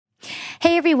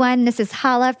Hey everyone, this is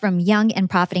Hala from Young and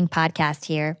Profiting Podcast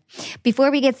here. Before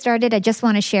we get started, I just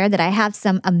want to share that I have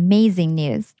some amazing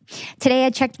news. Today I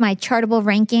checked my Chartable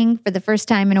ranking for the first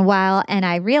time in a while, and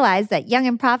I realized that Young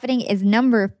and Profiting is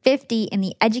number 50 in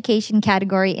the education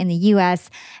category in the US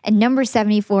and number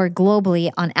 74 globally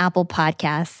on Apple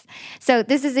Podcasts. So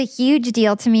this is a huge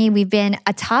deal to me. We've been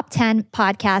a top 10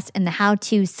 podcast in the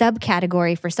how-to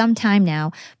subcategory for some time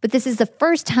now, but this is the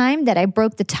first time that I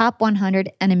broke the top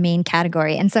 100 in a main category.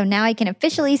 And so now I can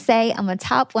officially say I'm a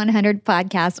top 100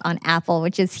 podcast on Apple,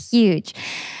 which is huge.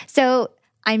 So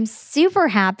I'm super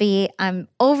happy. I'm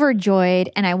overjoyed.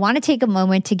 And I want to take a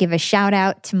moment to give a shout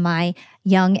out to my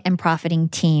Young and Profiting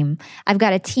team. I've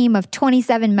got a team of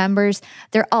 27 members.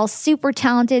 They're all super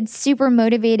talented, super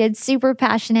motivated, super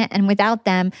passionate. And without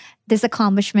them, this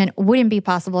accomplishment wouldn't be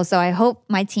possible. So I hope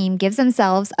my team gives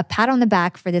themselves a pat on the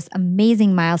back for this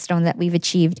amazing milestone that we've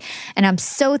achieved. And I'm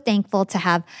so thankful to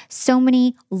have so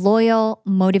many loyal,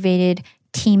 motivated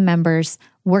team members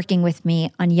working with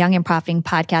me on Young and Profiting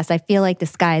Podcast. I feel like the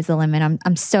sky is the limit.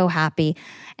 I'm so happy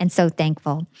and so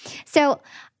thankful. So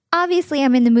obviously,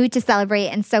 I'm in the mood to celebrate.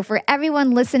 And so for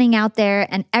everyone listening out there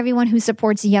and everyone who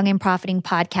supports Young and Profiting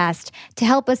Podcast, to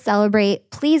help us celebrate,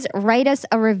 please write us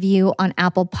a review on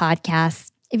Apple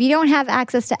Podcasts. If you don't have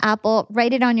access to Apple,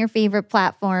 write it on your favorite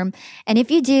platform. And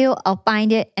if you do, I'll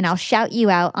find it and I'll shout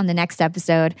you out on the next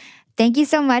episode. Thank you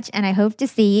so much, and I hope to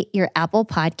see your Apple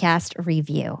Podcast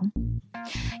review.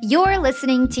 You're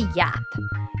listening to YAP,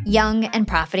 Young and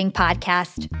Profiting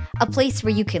Podcast, a place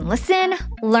where you can listen,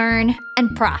 learn,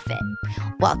 and profit.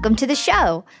 Welcome to the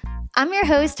show. I'm your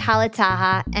host, Hala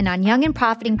Taha, and on Young and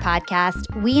Profiting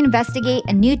Podcast, we investigate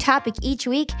a new topic each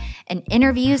week and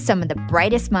interview some of the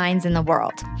brightest minds in the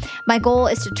world. My goal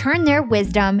is to turn their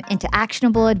wisdom into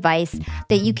actionable advice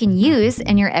that you can use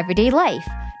in your everyday life,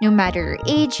 no matter your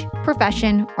age,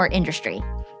 profession, or industry.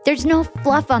 There's no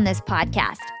fluff on this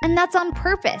podcast, and that's on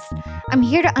purpose. I'm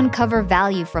here to uncover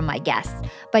value from my guests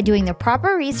by doing the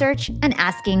proper research and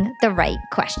asking the right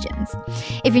questions.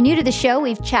 If you're new to the show,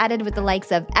 we've chatted with the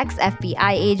likes of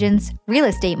ex-FBI agents, real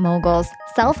estate moguls,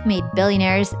 self-made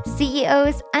billionaires,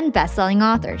 CEOs, and best-selling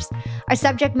authors. Our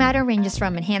subject matter ranges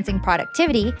from enhancing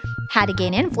productivity, how to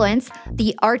gain influence,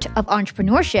 the art of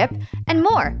entrepreneurship, and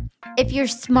more. If you're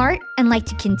smart and like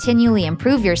to continually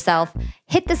improve yourself,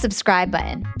 hit the subscribe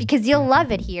button because you'll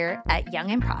love it here at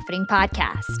Young and Profiting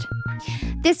Podcast.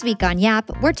 This week on YAP,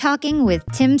 we're talking with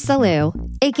Tim Salau,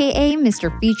 aka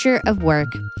Mr. Future of Work.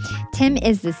 Tim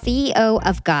is the CEO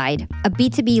of Guide, a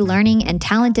B2B learning and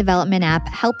talent development app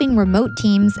helping remote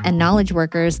teams and knowledge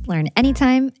workers learn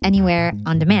anytime, anywhere,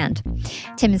 on demand.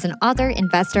 Tim is an author,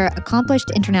 investor, accomplished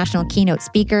international keynote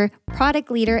speaker, product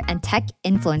leader, and tech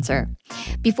influencer.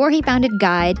 Before he founded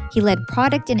Guide, he led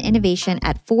product and innovation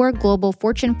at 4 global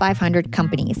Fortune 500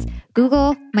 companies: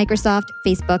 Google, Microsoft,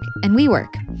 Facebook, and WeWork.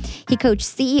 He coached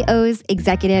CEOs,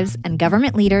 executives, and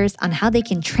government leaders on how they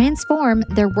can transform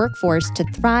their workforce to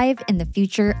thrive in the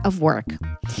future of work.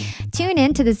 Tune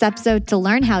in to this episode to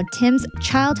learn how Tim's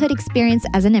childhood experience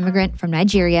as an immigrant from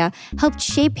Nigeria helped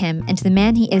shape him into the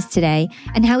man he is today,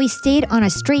 and how he stayed on a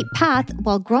straight path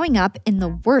while growing up in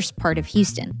the worst part of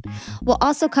Houston. We'll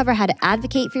also cover how to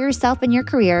advocate for yourself in your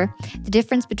career, the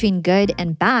difference between good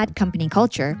and bad company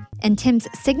culture, and Tim's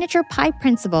signature pie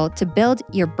principle to build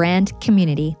your brand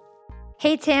community.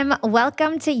 Hey, Tim,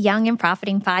 welcome to Young and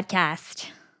Profiting Podcast.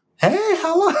 Hey,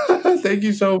 Hala. Thank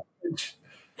you so much.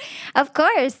 Of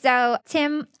course. So,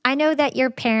 Tim, I know that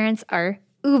your parents are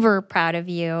uber proud of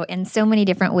you in so many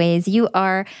different ways. You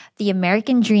are the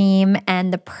American dream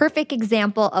and the perfect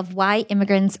example of why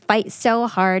immigrants fight so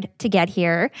hard to get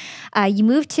here. You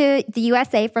moved to the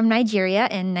USA from Nigeria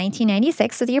in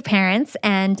 1996 with your parents,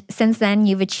 and since then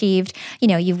you've achieved,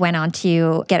 you've went on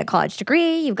to get a college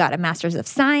degree, you've got a master's of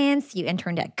science, you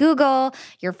interned at Google,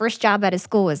 your first job at a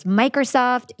school was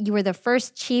Microsoft, you were the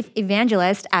first chief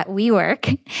evangelist at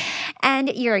WeWork, and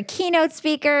you're a keynote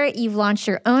speaker, you've launched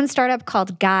your own startup called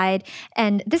Guide.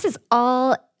 And this is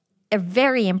all a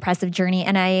very impressive journey.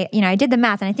 And I did the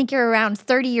math, and I think you're around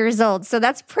 30 years old. So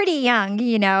that's pretty young,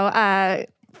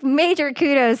 major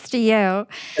kudos to you.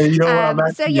 And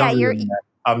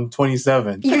I'm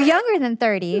 27. You're younger than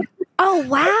 30. Oh,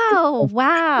 wow.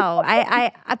 Wow.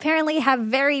 I apparently have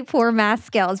very poor math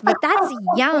skills, but that's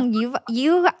young.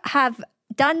 You have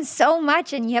done so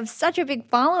much, and you have such a big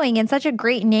following and such a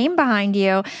great name behind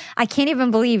you. I can't even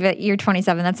believe it. You're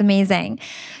 27. That's amazing.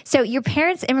 So your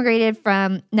parents immigrated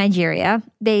from Nigeria.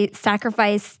 They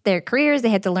sacrificed their careers. They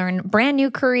had to learn brand new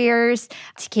careers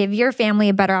to give your family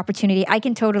a better opportunity. I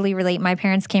can totally relate. My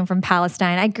parents came from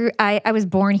Palestine. I was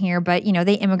born here, but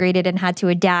they immigrated and had to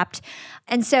adapt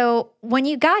And so when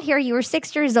you got here, you were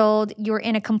 6 years old, you were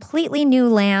in a completely new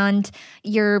land.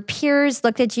 Your peers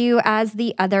looked at you as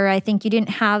the other. I think you didn't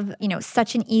have,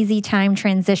 such an easy time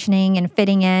transitioning and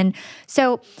fitting in.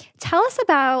 So tell us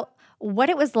about what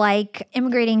it was like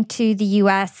immigrating to the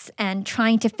US and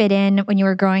trying to fit in when you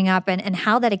were growing up and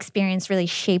how that experience really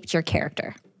shaped your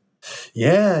character.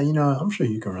 Yeah, I'm sure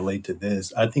you can relate to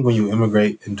this. I think when you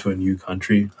immigrate into a new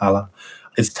country, Hala,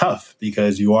 it's tough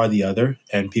because you are the other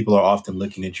and people are often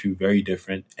looking at you very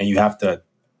different and you have to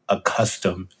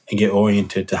accustom and get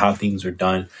oriented to how things are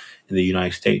done in the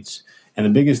United States. And the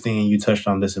biggest thing, and you touched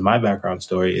on this in my background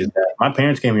story, is that my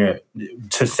parents came here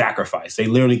to sacrifice. They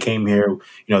literally came here,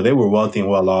 they were wealthy and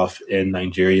well off in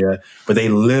Nigeria, but they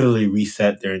literally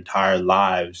reset their entire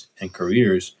lives and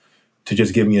careers to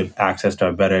just give me access to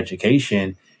a better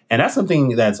education. And that's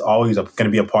something that's always going to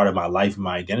be a part of my life and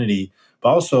my identity, but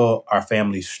also our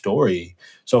family story.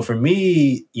 So for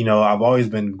me, I always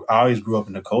grew up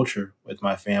in a culture with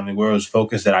my family where it was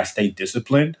focused that I stay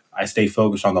disciplined. I stay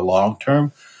focused on the long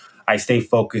term. I stay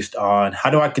focused on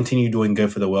how do I continue doing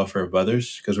good for the welfare of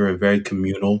others because we're a very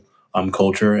communal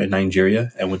culture in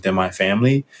Nigeria and within my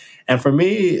family. And for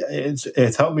me,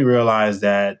 it's helped me realize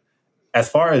that as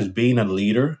far as being a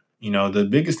leader, the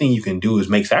biggest thing you can do is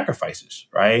make sacrifices,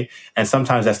 right? And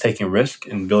sometimes that's taking risk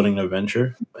and building a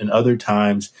venture. And other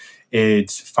times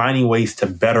it's finding ways to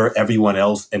better everyone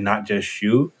else and not just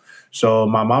you. So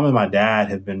my mom and my dad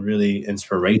have been really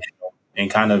inspirational and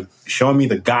kind of showing me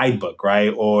the guidebook,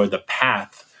 right? Or the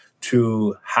path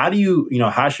to how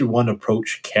should one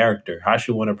approach character? How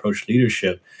should one approach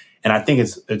leadership? And I think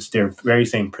it's their very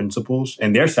same principles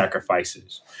and their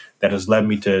sacrifices that has led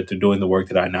me to doing the work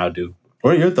that I now do.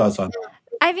 What are your thoughts on that?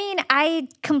 I mean, I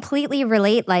completely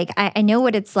relate. Like, I know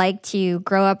what it's like to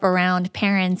grow up around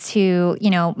parents who,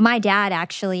 my dad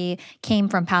actually came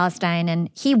from Palestine and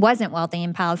he wasn't wealthy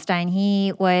in Palestine.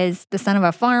 He was the son of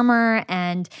a farmer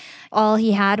and all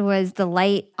he had was the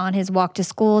light on his walk to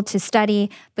school to study.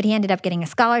 But he ended up getting a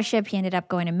scholarship. He ended up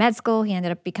going to med school. He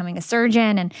ended up becoming a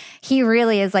surgeon. And he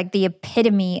really is like the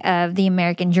epitome of the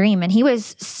American dream. And he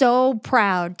was so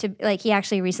proud to, like, he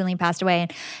actually recently passed away.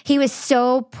 And he was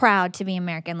so proud to be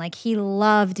American. Like, he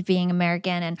loved being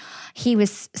American. And he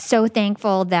was so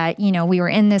thankful that, we were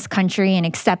in this country and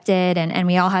accepted and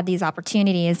we all had these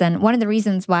opportunities. And one of the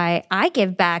reasons why I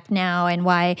give back now and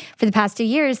why for the past 2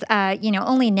 years,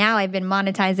 only now I've been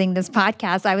monetizing this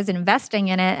podcast. I was investing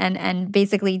in it and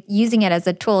basically using it as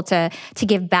a tool to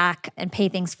give back and pay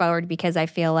things forward because I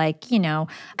feel like,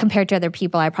 compared to other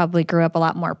people, I probably grew up a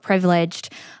lot more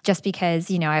privileged just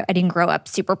because, I didn't grow up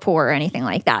super poor or anything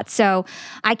like that. So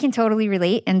I can totally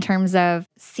relate in terms of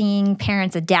seeing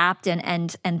parents adapt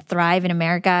and thrive in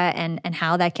America and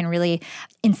how that can really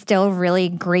instill really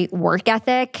great work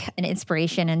ethic and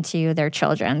inspiration into their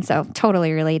children. So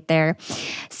totally relate there.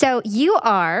 So you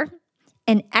are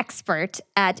an expert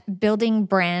at building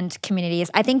brand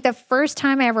communities. I think the first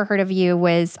time I ever heard of you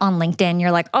was on LinkedIn.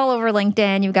 You're like all over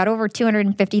LinkedIn. You've got over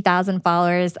 250,000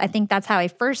 followers. I think that's how I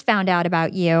first found out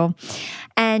about you.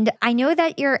 And I know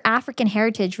that your African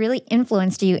heritage really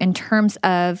influenced you in terms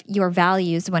of your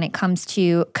values when it comes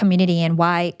to community and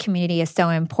why community is so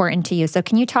important to you. So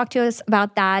can you talk to us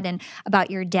about that and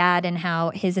about your dad and how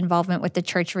his involvement with the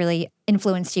church really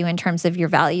influenced you in terms of your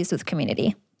values with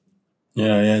community?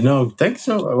 Yeah. No, thanks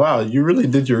so. Wow, you really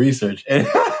did your research, and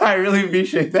I really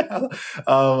appreciate that.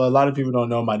 A lot of people don't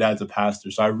know my dad's a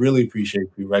pastor, so I really appreciate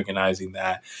you recognizing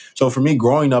that. So for me,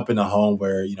 growing up in a home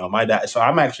where my dad, so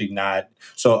I'm actually not,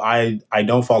 so I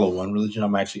don't follow one religion.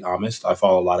 I'm actually Amish. I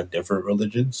follow a lot of different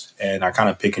religions, and I kind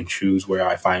of pick and choose where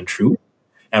I find truth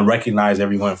and recognize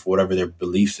everyone for whatever their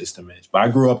belief system is. But I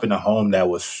grew up in a home that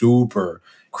was super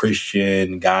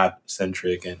Christian, God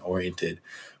centric, and oriented.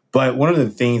 But one of the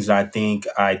things that I think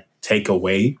I take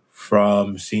away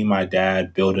from seeing my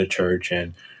dad build a church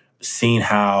and seeing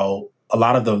how a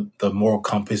lot of the moral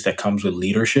compass that comes with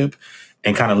leadership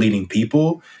and kind of leading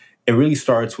people, it really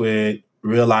starts with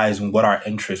realizing where our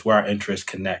interests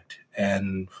connect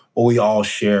and what we all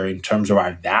share in terms of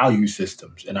our value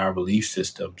systems and our belief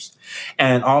systems.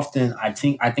 And often I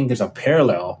think there's a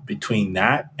parallel between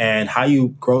that and how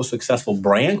you grow successful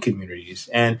brand communities.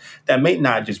 And that may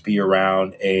not just be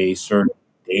around a certain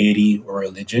deity or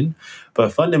religion,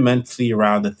 but fundamentally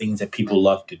around the things that people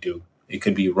love to do. It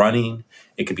could be running,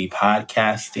 it could be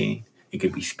podcasting, it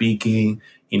could be speaking.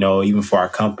 Even for our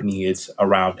company, it's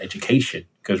around education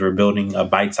because we're building a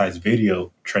bite-sized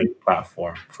video training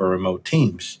platform for remote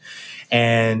teams.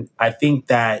 And I think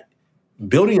that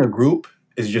building a group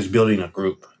is just building a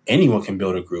group. Anyone can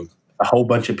build a group, a whole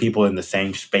bunch of people in the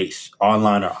same space,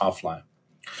 online or offline.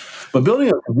 But building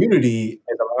a community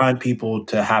is allowing people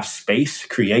to have space,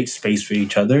 create space for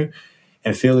each other,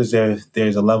 and feel as if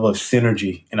there's a level of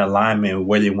synergy and alignment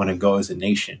where they want to go as a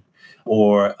nation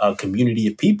or a community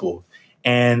of people.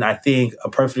 And I think a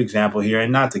perfect example here,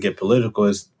 and not to get political,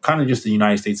 is kind of just the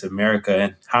United States of America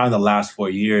and how in the last 4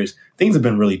 years, things have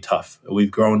been really tough.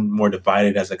 We've grown more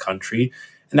divided as a country.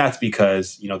 And that's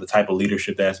because, the type of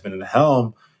leadership that has been in the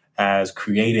helm has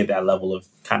created that level of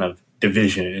kind of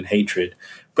division and hatred.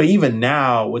 But even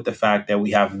now, with the fact that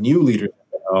we have new leaders,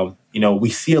 we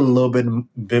see a little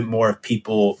bit more of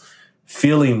people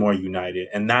feeling more united,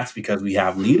 and that's because we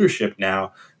have leadership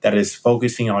now that is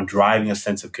focusing on driving a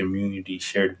sense of community,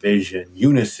 shared vision,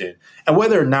 unison. And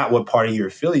whether or not what party you're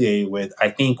affiliated with, I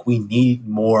think we need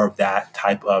more of that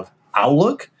type of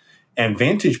outlook and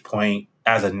vantage point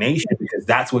as a nation, because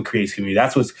that's what creates community.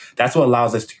 That's what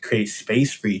allows us to create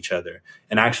space for each other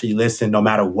and actually listen, no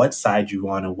matter what side you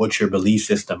on and what your belief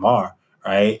system are,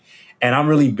 right? And I'm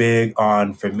really big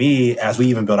on, for me, as we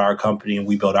even build our company and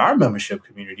we build our membership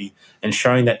community,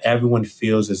 ensuring that everyone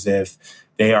feels as if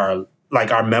they are,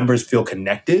 like, our members feel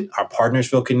connected, our partners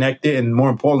feel connected, and more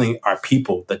importantly, our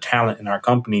people, the talent in our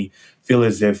company, feel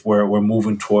as if we're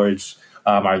moving towards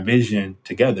our vision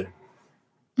together.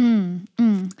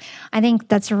 I think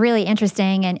that's really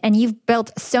interesting. And you've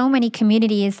built so many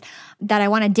communities that I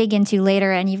want to dig into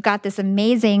later. And you've got this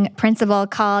amazing principle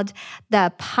called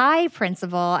the PI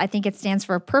principle. I think it stands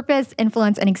for purpose,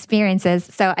 influence, and experiences.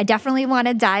 So I definitely want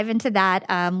to dive into that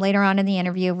later on in the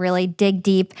interview, really dig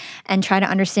deep and try to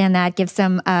understand that, give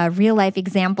some real life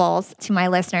examples to my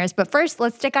listeners. But first,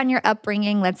 let's stick on your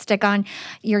upbringing. Let's stick on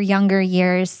your younger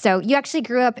years. So you actually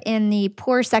grew up in the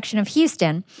poor section of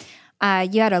Houston.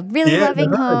 You had a really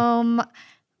loving home.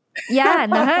 Yeah, in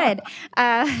the hood.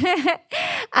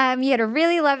 You had a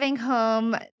really loving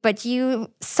home, but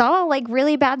you saw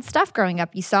really bad stuff growing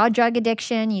up. You saw drug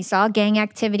addiction, you saw gang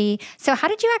activity. So how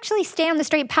did you actually stay on the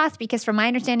straight path? Because from my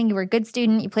understanding, you were a good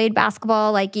student, you played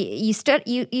basketball,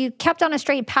 you kept on a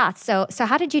straight path. So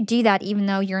how did you do that even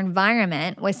though your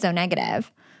environment was so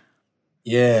negative?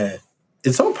 Yeah.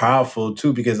 It's so powerful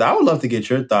too, because I would love to get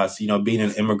your thoughts, being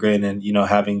an immigrant and,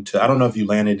 having to, I don't know if you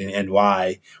landed in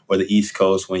NY or the East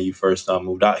Coast when you first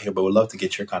moved out here, but would love to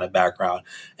get your kind of background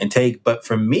and take. But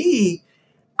for me,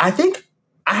 I think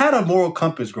I had a moral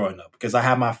compass growing up because I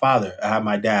had my father, I had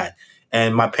my dad,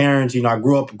 and my parents. I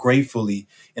grew up gratefully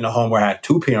in a home where I had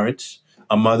two parents,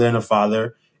 a mother and a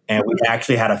father, and we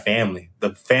actually had a family.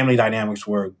 The family dynamics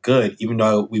were good, even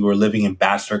though we were living in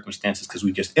bad circumstances because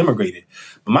we just immigrated.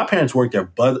 But my parents worked their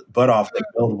butt off to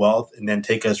build wealth and then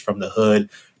take us from the hood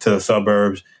to the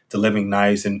suburbs to living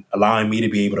nice and allowing me to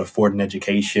be able to afford an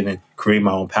education and create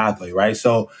my own pathway, right?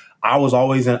 So I was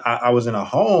always I was in a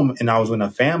home and I was in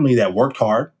a family that worked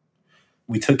hard.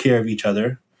 We took care of each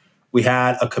other. We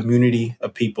had a community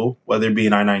of people, whether it be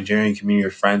in our Nigerian community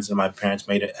or friends that my parents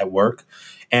made it at work.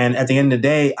 And at the end of the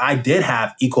day, I did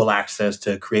have equal access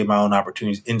to create my own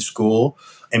opportunities in school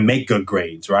and make good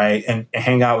grades, right? And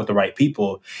hang out with the right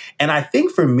people. And I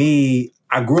think for me,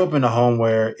 I grew up in a home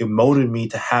where it motivated me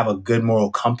to have a good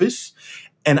moral compass.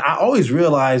 And I always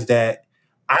realized that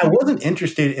I wasn't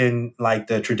interested in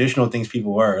the traditional things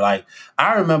people were. Like,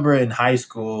 I remember in high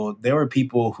school, there were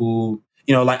people who,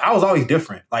 I was always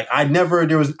different. I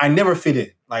never fit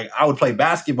in. I would play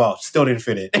basketball, still didn't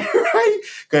fit in, right?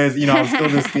 Because, I was still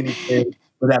this skinny kid,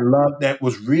 but that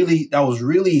was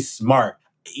really smart.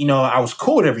 I was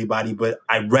cool with everybody, but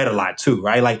I read a lot too,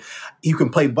 right? You can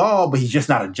play ball, but he's just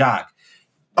not a jock.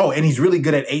 Oh, and he's really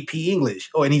good at AP English.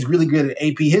 Oh, and he's really good at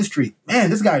AP History. Man,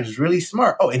 this guy is really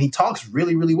smart. Oh, and he talks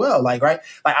really, really well. Right?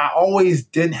 I always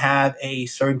didn't have a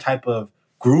certain type of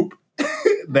group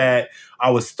that I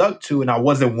was stuck to, and I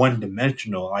wasn't one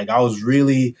dimensional. I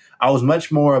was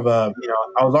much more of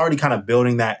I was already kind of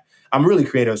building that. I'm really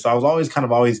creative. So I was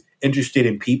always interested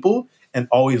in people and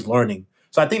always learning.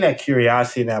 So I think that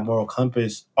curiosity and that moral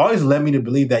compass always led me to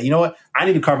believe that, I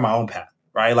need to carve my own path.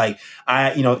 Right?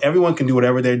 Everyone can do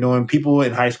whatever they're doing. People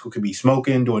in high school could be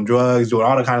smoking, doing drugs, doing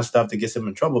all the kind of stuff that gets them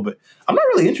in trouble. But I'm not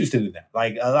really interested in that.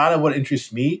 A lot of what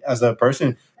interests me as a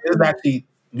person is actually,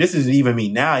 this is even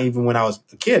me now, even when I was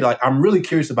a kid, I'm really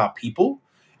curious about people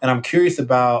and I'm curious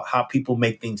about how people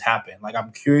make things happen.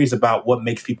 I'm curious about what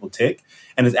makes people tick.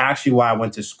 And it's actually why I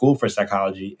went to school for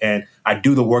psychology. And I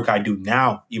do the work I do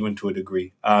now, even to a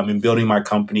degree, in building my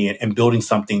company and building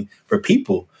something for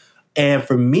people. And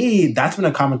for me, that's been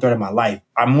a common thread in my life.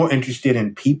 I'm more interested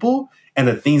in people and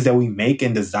the things that we make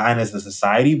and design as a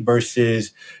society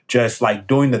versus just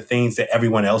doing the things that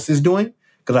everyone else is doing.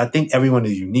 Because I think everyone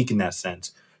is unique in that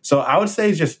sense. So I would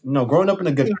say just, growing up in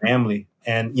a good family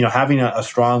and, having a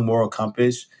strong moral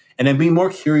compass and then being more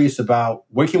curious about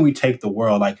where can we take the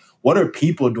world? Like, what are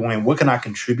people doing? What can I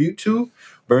contribute to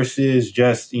versus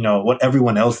just, what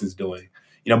everyone else is doing?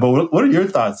 But what are your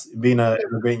thoughts being an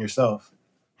immigrant yourself?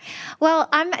 Well,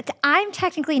 I'm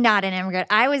technically not an immigrant.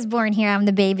 I was born here. I'm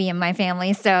the baby in my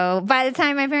family. So by the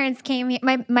time my parents came here,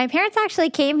 my parents actually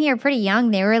came here pretty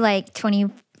young. They were like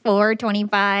 24,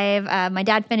 25. My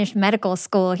dad finished medical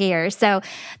school here. So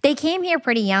they came here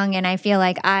pretty young, and I feel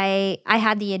like I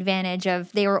had the advantage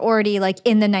of they were already like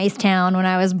in the nice town when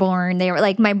I was born. They were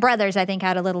like my brothers, I think,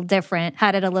 had it a little different.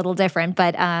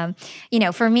 But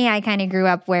for me, I kind of grew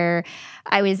up where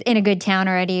I was in a good town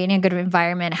already, in a good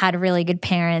environment, had really good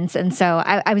parents. And so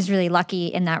I was really lucky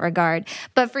in that regard.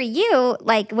 But for you,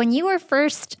 like when you were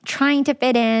first trying to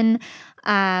fit in,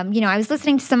 I was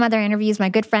listening to some other interviews. My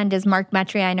good friend is Mark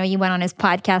Metry. I know you went on his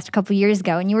podcast a couple years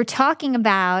ago, and you were talking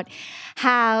about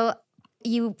how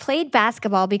you played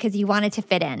basketball because you wanted to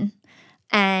fit in.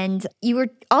 And you were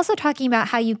also talking about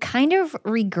how you kind of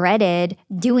regretted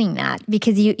doing that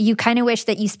because you kind of wish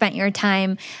that you spent your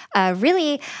time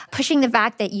really pushing the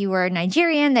fact that you were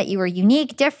Nigerian, that you were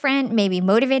unique, different, maybe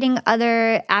motivating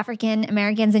other African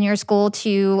Americans in your school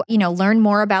to, learn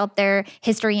more about their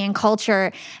history and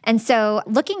culture. And so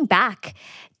looking back,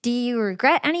 do you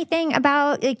regret anything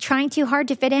about like trying too hard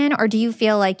to fit in, or do you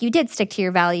feel like you did stick to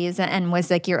your values and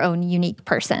was like your own unique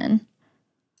person?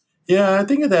 Yeah, I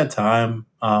think at that time,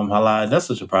 Hala, that's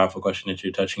such a powerful question that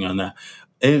you're touching on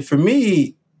that. For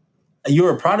me,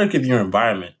 you're a product of your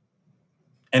environment.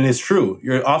 And it's true.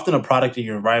 You're often a product of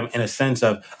your environment in a sense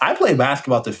of, I played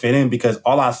basketball to fit in because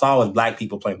all I saw was Black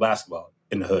people playing basketball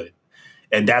in the hood.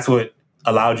 And that's what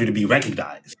allowed you to be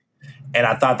recognized. And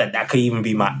I thought that could even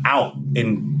be my out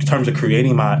in terms of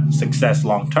creating my success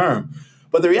long term.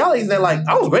 But the reality is that, like,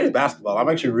 I was great at basketball. I'm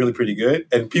actually really pretty good.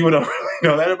 And people don't really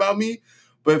know that about me.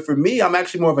 But for me, I'm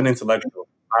actually more of an intellectual.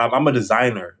 I'm a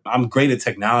designer. I'm great at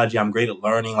technology. I'm great at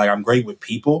learning. Like, I'm great with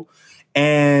people.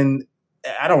 And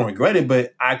I don't regret it,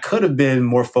 but I could have been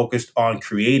more focused on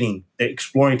creating,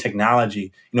 exploring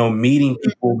technology, meeting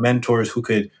people, mentors who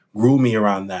could groom me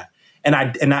around that.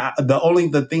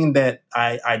 The thing that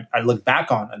I look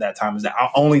back on at that time is that I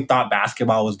only thought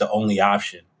basketball was the only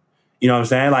option. You know what I'm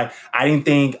saying? Like I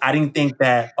didn't think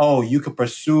that, oh, you could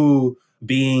pursue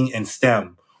being in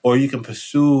STEM, or you can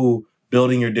pursue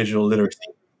building your digital literacy,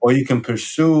 or you can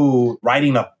pursue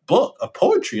writing a book of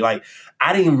poetry. Like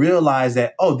I didn't realize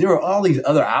that, oh, there are all these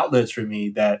other outlets for me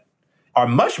that are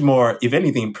much more, if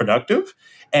anything, productive.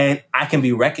 And I can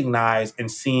be recognized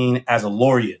and seen as a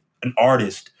laureate, an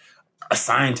artist, a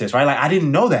scientist, right? Like I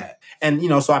didn't know that. And,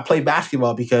 so I played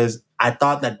basketball because I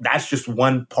thought that that's just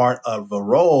one part of a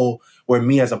role where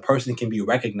me as a person can be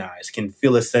recognized, can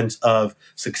feel a sense of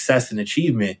success and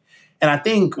achievement. And I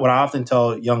think what I often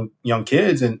tell young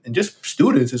kids and just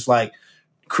students is like,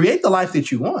 create the life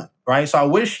that you want, right? So I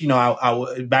wish,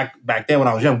 back then when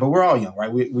I was young, but we're all young,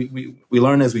 right? We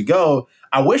learn as we go.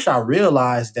 I wish I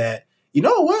realized that, you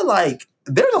know what, like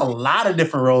there's a lot of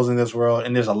different roles in this world,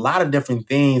 and there's a lot of different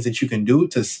things that you can do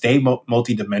to stay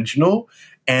multidimensional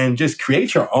and just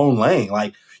create your own lane.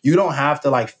 Like you don't have to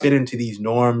like fit into these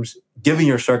norms, given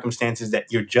your circumstances that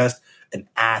you're just an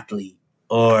athlete,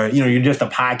 or you're just a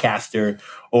podcaster,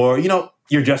 or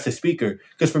you're just a speaker.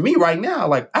 Because for me right now,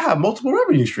 like I have multiple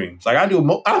revenue streams. Like I do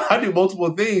multiple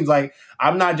things. Like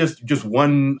I'm not just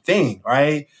one thing,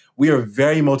 right? We are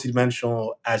very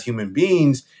multidimensional as human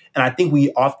beings. And I think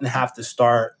we often have to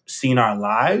start seeing our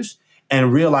lives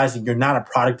and realizing you're not a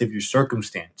product of your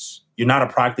circumstance. You're not a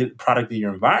product of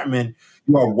your environment.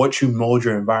 You are what you mold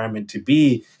your environment to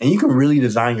be. And you can really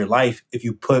design your life if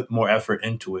you put more effort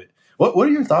into it. What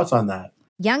are your thoughts on that?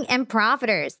 Young and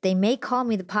profiters, they may call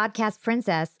me the podcast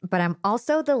princess, but I'm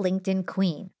also the LinkedIn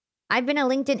queen. I've been a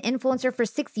LinkedIn influencer for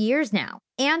 6 years now,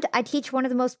 and I teach one of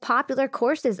the most popular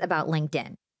courses about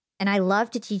LinkedIn. And I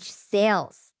love to teach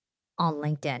sales on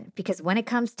LinkedIn because when it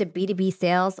comes to B2B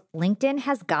sales, LinkedIn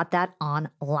has got that on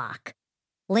lock.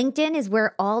 LinkedIn is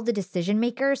where all the decision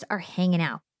makers are hanging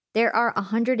out. There are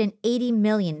 180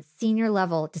 million senior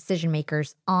level decision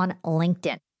makers on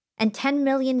LinkedIn and 10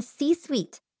 million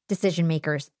C-suite decision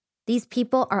makers. These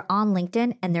people are on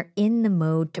LinkedIn and they're in the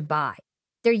mode to buy.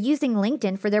 They're using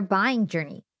LinkedIn for their buying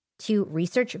journey, to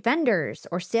research vendors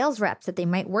or sales reps that they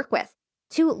might work with,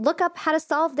 to look up how to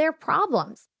solve their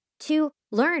problems, to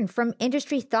learn from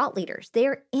industry thought leaders.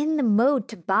 They're in the mode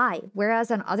to buy,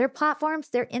 whereas on other platforms,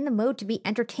 they're in the mode to be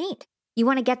entertained. You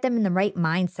want to get them in the right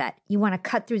mindset. You want to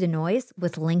cut through the noise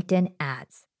with LinkedIn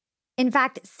ads. In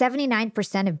fact,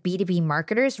 79% of B2B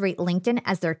marketers rate LinkedIn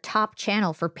as their top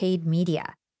channel for paid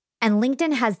media. And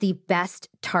LinkedIn has the best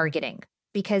targeting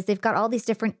because they've got all these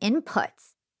different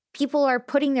inputs. people are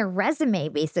putting their resume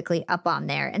basically up on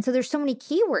there. And so there's so many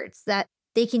keywords that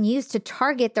they can use to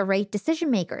target the right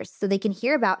decision makers so they can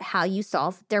hear about how you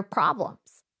solve their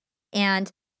problems.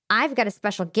 And I've got a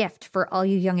special gift for all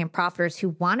you young and profiters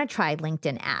who want to try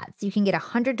LinkedIn ads. You can get a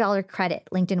 $100 credit.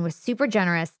 LinkedIn was super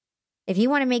generous. If you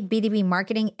want to make B2B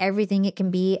marketing everything it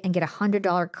can be and get a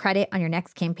 $100 credit on your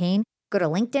next campaign, go to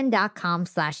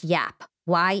linkedin.com/YAP,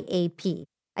 YAP.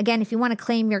 Again, if you want to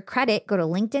claim your credit, go to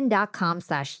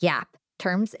linkedin.com/YAP.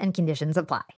 Terms and conditions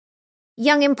apply.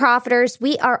 Young and profiters,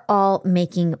 we are all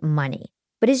making money.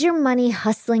 But is your money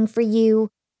hustling for you?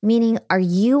 Meaning, are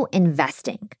you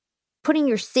investing? Putting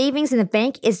your savings in the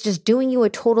bank is just doing you a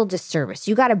total disservice.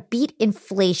 You got to beat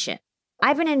inflation.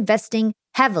 I've been investing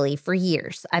heavily for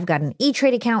years. I've got an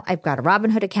E-Trade account. I've got a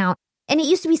Robinhood account. And it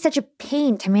used to be such a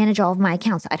pain to manage all of my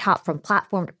accounts. I'd hop from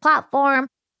platform to platform.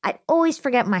 I'd always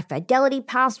forget my Fidelity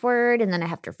password, and then I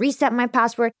have to reset my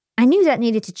password. I knew that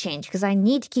needed to change because I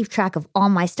need to keep track of all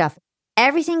my stuff.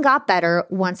 Everything got better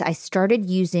once I started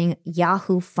using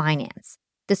Yahoo Finance,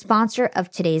 the sponsor of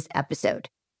today's episode.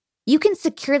 You can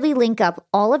securely link up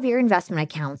all of your investment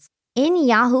accounts in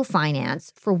Yahoo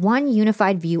Finance for one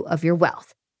unified view of your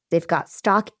wealth. They've got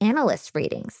stock analyst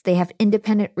ratings. They have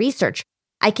independent research.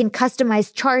 I can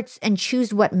customize charts and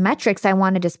choose what metrics I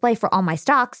want to display for all my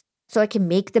stocks so I can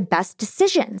make the best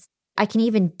decisions. I can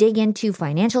even dig into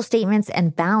financial statements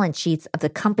and balance sheets of the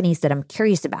companies that I'm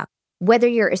curious about. Whether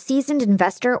you're a seasoned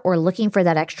investor or looking for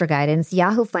that extra guidance,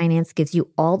 Yahoo Finance gives you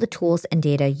all the tools and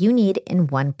data you need in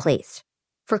one place.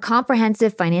 For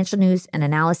comprehensive financial news and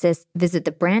analysis, visit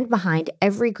the brand behind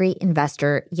every great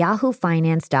investor,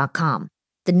 yahoofinance.com,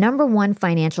 the #1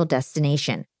 financial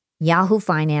destination,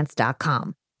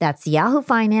 yahoofinance.com. That's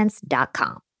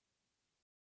yahoofinance.com.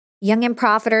 Young and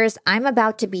profiters, I'm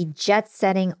about to be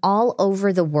jet-setting all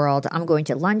over the world. I'm going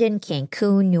to London,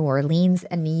 Cancun, New Orleans,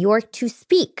 and New York to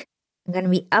speak. I'm going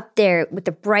to be up there with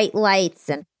the bright lights,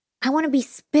 and I want to be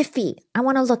spiffy. I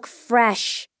want to look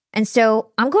fresh. And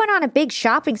so I'm going on a big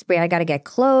shopping spree. I got to get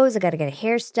clothes. I got to get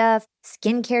hair stuff,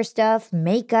 skincare stuff,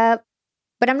 makeup.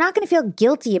 But I'm not going to feel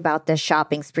guilty about this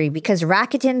shopping spree because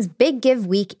Rakuten's Big Give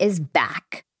Week is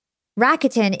back.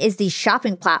 Rakuten is the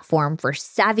shopping platform for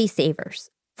savvy savers.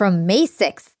 From May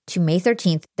 6th to May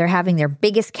 13th, they're having their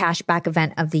biggest cashback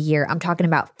event of the year. I'm talking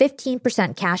about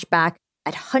 15% cashback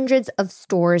at hundreds of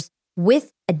stores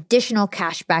with additional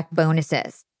cashback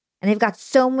bonuses. And they've got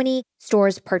so many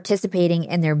stores participating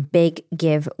in their Big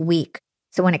Give Week.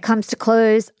 So when it comes to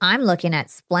clothes, I'm looking at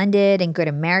Splendid and Good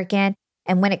American.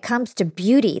 And when it comes to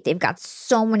beauty, they've got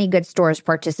so many good stores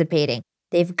participating.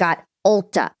 They've got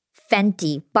Ulta,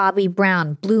 Fenty, Bobbi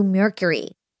Brown, Blue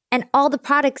Mercury, and all the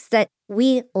products that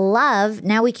we love.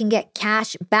 Now we can get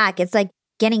cash back. It's like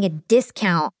getting a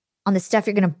discount on the stuff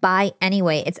you're going to buy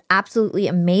anyway. It's absolutely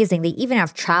amazing. They even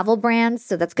have travel brands,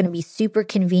 so that's going to be super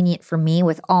convenient for me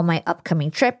with all my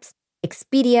upcoming trips.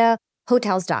 Expedia,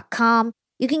 Hotels.com.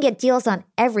 You can get deals on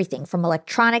everything from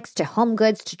electronics to home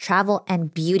goods to travel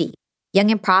and beauty.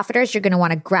 Young and profiters, you're going to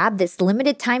want to grab this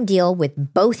limited time deal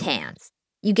with both hands.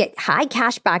 You get high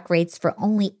cashback rates for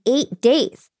only 8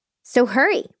 days. So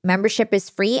hurry. Membership is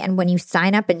free, and when you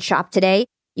sign up and shop today,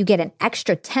 you get an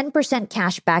extra 10%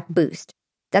 cashback boost.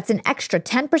 That's an extra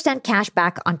 10% cash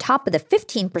back on top of the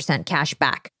 15% cash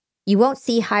back. You won't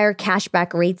see higher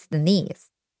cashback rates than these.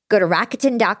 Go to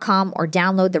Rakuten.com or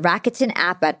download the Rakuten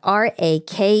app at RAKUTEN.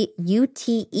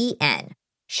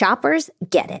 Shoppers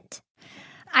get it.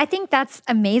 I think that's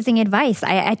amazing advice.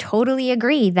 I totally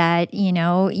agree that,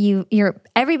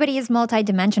 everybody is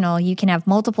multidimensional. You can have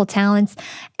multiple talents.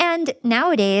 And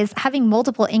nowadays, having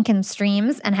multiple income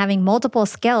streams and having multiple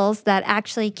skills that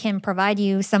actually can provide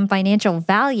you some financial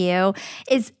value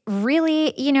is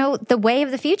really, the way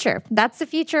of the future. That's the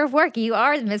future of work. You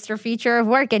are Mr. Future of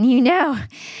Work. And you know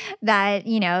that,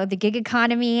 the gig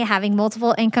economy, having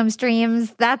multiple income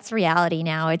streams, that's reality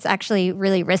now. It's actually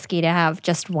really risky to have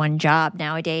just one job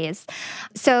nowadays.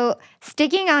 So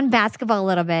sticking on basketball a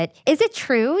little bit, is it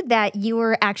true that you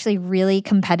were actually really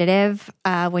competitive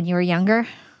when you were younger?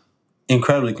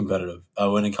 Incredibly competitive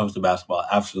when it comes to basketball.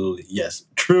 Absolutely. Yes.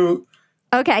 True.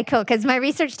 Okay, cool. Because my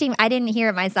research team, I didn't hear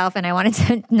it myself, and I wanted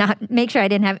to not make sure I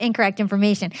didn't have incorrect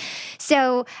information.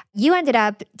 So you ended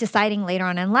up deciding later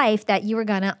on in life that you were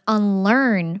going to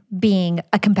unlearn being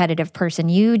a competitive person.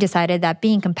 You decided that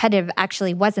being competitive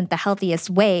actually wasn't the healthiest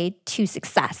way to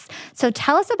success. So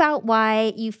tell us about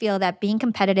why you feel that being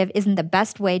competitive isn't the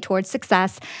best way towards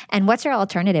success, and what's your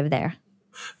alternative there?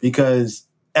 Because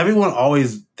everyone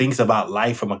always thinks about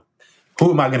life from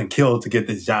who am I going to kill to get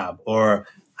this job? Or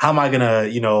how am I going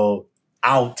to,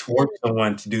 outwork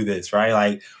someone to do this, right?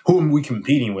 Like, who are we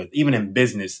competing with? Even in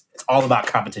business, it's all about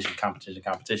competition, competition,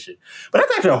 competition. But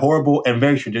that's actually a horrible and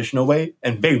very traditional way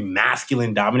and very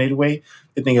masculine dominated way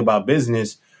to think about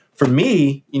business. For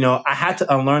me, I had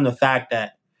to unlearn the fact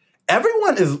that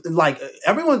everyone is like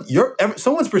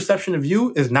someone's perception of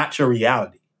you is not your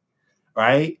reality,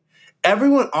 right?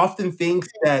 Everyone often thinks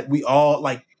that we all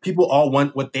like people all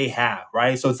want what they have,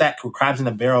 right? So it's that crabs in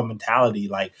the barrel mentality.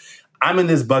 Like, I'm in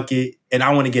this bucket and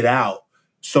I want to get out.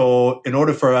 So in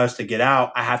order for us to get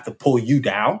out, I have to pull you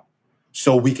down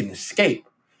so we can escape.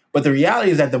 But the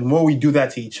reality is that the more we do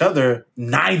that to each other,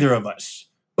 neither of us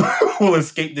will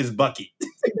escape this bucket,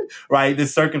 right?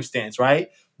 This circumstance, right?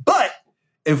 But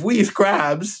if we as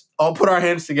crabs all put our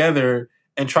hands together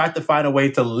and try to find a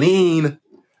way to lean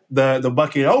the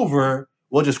bucket over,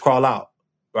 we'll just crawl out,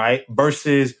 right?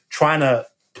 Versus trying to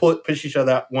push each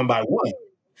other one by one.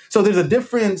 So there's a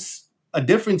difference in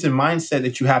mindset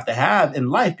that you have to have in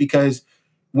life, because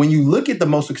when you look at the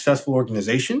most successful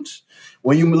organizations,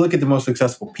 when you look at the most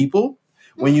successful people,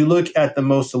 when you look at the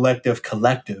most selective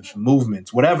collectives,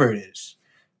 movements, whatever it is,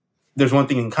 there's one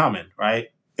thing in common, right?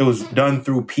 It was done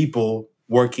through people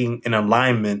working in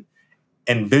alignment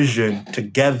and vision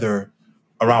together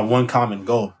around one common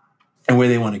goal and where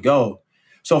they want to go.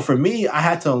 So for me, I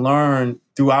had to learn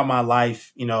throughout my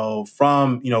life,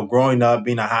 from, growing up,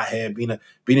 being a hothead, being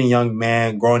a young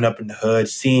man, growing up in the hood,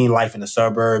 seeing life in the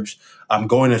suburbs,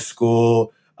 going to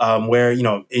school, where,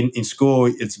 in school,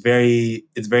 it's very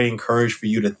encouraged for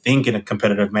you to think in a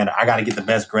competitive manner. I got to get the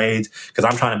best grades because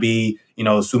I'm trying to be,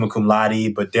 summa cum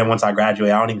laude. But then once I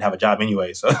graduate, I don't even have a job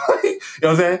anyway. So, you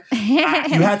know what I'm saying?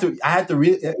 Eventually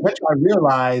I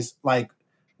realized, like,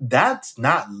 that's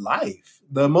not life.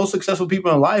 The most successful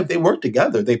people in life, they work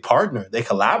together, they partner, they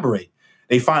collaborate,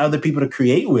 they find other people to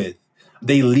create with,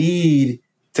 they lead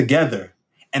together.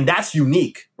 And that's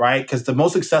unique, right? Because the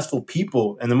most successful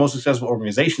people and the most successful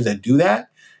organizations that do that,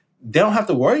 they don't have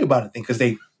to worry about a thing because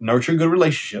they nurture good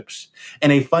relationships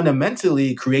and they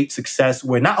fundamentally create success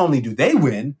where not only do they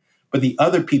win, but the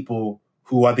other people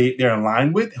who they're in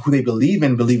line with, who they believe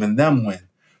in them win.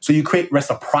 So you create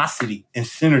reciprocity and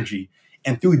synergy.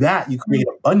 And through that, you create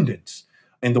abundance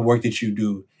in the work that you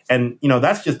do. And,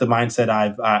 that's just the mindset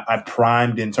I've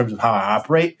primed in terms of how I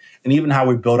operate and even how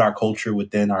we build our culture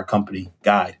within our company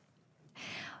Guide.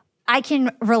 I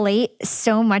can relate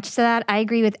so much to that. I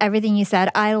agree with everything you said.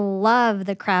 I love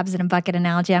the crabs in a bucket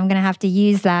analogy. I'm going to have to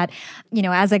use that,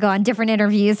 as I go on different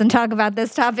interviews and talk about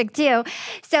this topic too.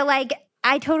 So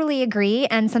I totally agree.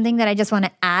 And something that I just want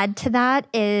to add to that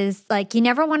is you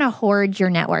never want to hoard your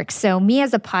network. So me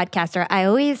as a podcaster, I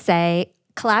always say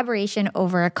collaboration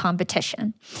over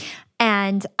competition.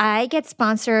 And I get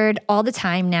sponsored all the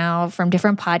time now from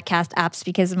different podcast apps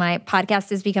because my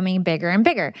podcast is becoming bigger and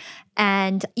bigger.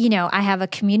 And, I have a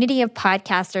community of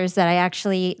podcasters that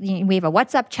we have a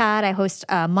WhatsApp chat. I host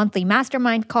a monthly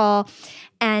mastermind call.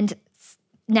 And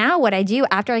now what I do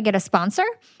after I get a sponsor,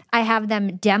 I have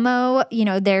them demo,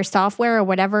 their software or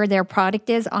whatever their product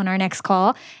is on our next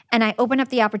call. And I open up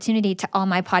the opportunity to all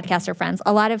my podcaster friends,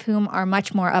 a lot of whom are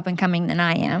much more up and coming than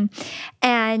I am.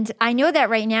 And I know that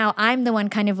right now I'm the one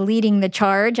kind of leading the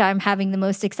charge. I'm having the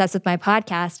most success with my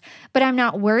podcast, but I'm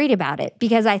not worried about it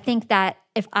because I think that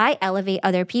if I elevate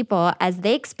other people as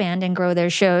they expand and grow their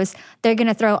shows, they're going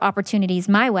to throw opportunities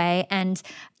my way and,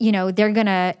 they're going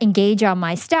to engage on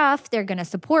my stuff. They're going to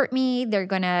support me. They're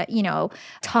going to,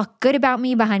 talk good about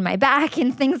me behind my back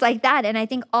and things like that. And I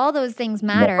think all those things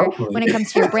matter when it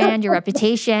comes to your brand, your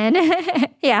reputation.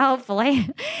 Yeah, hopefully.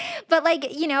 But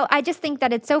I just think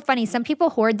that it's so funny. Some people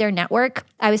hoard their network.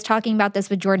 I was talking about this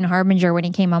with Jordan Harbinger when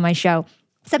he came on my show.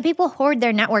 Some people hoard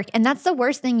their network, and that's the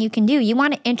worst thing you can do. You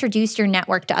want to introduce your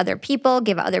network to other people,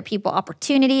 give other people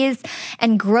opportunities,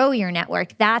 and grow your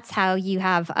network. That's how you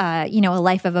have, a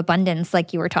life of abundance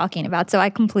like you were talking about. So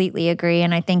I completely agree,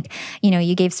 and I think,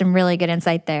 you gave some really good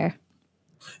insight there.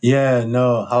 Yeah,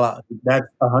 no, that's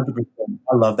 100%.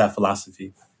 I love that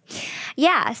philosophy.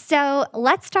 Yeah, so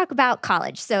let's talk about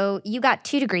college. So you got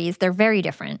 2 degrees. They're very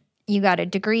different. You got a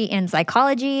degree in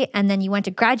psychology, and then you went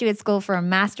to graduate school for a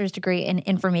master's degree in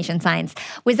information science.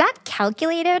 Was that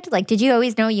calculated? Did you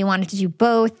always know you wanted to do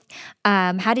both?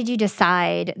 How did you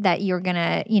decide that you were going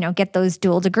to, get those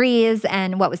dual degrees,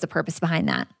 and what was the purpose behind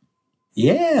that?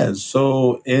 Yeah,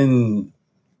 so in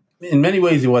many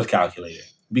ways it was calculated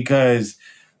because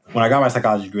when I got my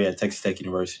psychology degree at Texas Tech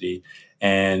University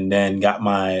and then got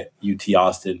my UT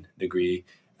Austin degree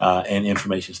in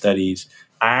information studies,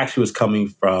 I actually was coming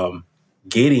from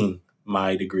getting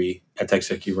my degree at Texas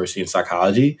Tech University in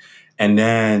psychology and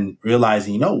then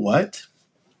realizing, you know what?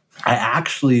 I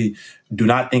actually do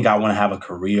not think I want to have a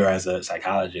career as a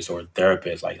psychologist or a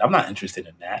therapist. Like, I'm not interested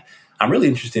in that. I'm really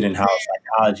interested in how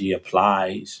psychology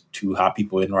applies to how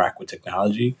people interact with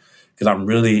technology, because I'm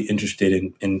really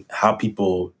interested in how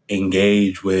people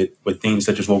engage with things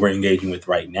such as what we're engaging with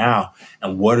right now,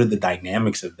 and what are the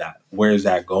dynamics of that? Where is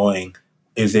that going?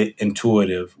 Is it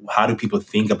intuitive? How do people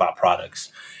think about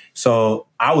products? So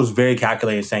I was very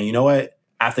calculated, saying, you know what?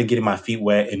 After getting my feet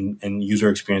wet in user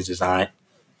experience design,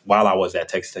 while I was at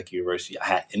Texas Tech University, I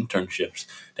had internships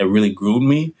that really groomed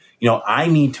me. I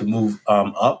need to move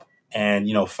up and,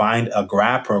 find a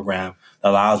grad program that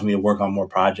allows me to work on more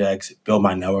projects, build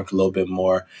my network a little bit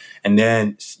more, and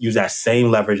then use that same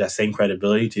leverage, that same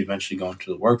credibility to eventually go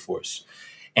into the workforce.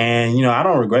 And, I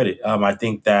don't regret it. I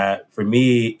think that for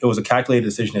me, it was a calculated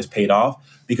decision that's paid off,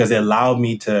 because it allowed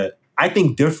me to, I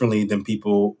think differently than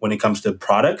people when it comes to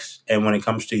products and when it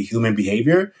comes to human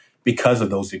behavior, because of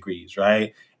those degrees,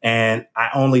 right? And I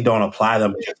only don't apply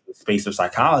them just in the space of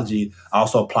psychology. I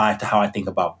also apply it to how I think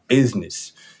about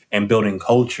business and building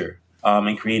culture,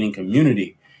 and creating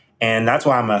community. And that's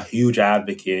why I'm a huge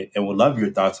advocate and would love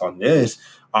your thoughts on this,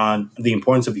 on the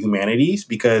importance of humanities,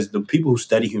 because the people who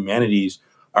study humanities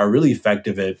are really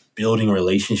effective at building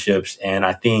relationships. And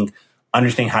I think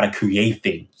understanding how to create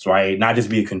things, right? Not just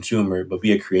be a consumer, but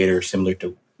be a creator, similar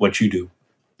to what you do.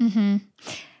 Mm-hmm.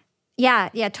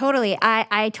 Yeah, totally.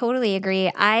 I totally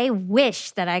agree. I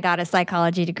wish that I got a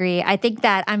psychology degree. I think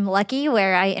that I'm lucky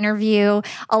where I interview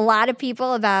a lot of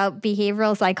people about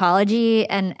behavioral psychology,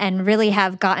 and really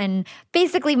have gotten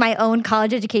basically my own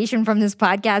college education from this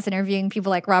podcast, interviewing people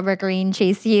like Robert Greene,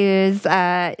 Chase Hughes,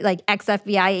 like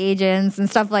ex-FBI agents and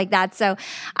stuff like that. So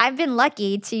I've been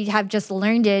lucky to have just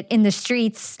learned it in the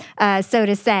streets, so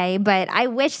to say. But I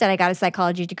wish that I got a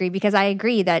psychology degree, because I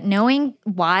agree that knowing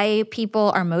why people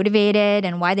are motivated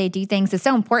and why they do things is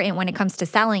so important when it comes to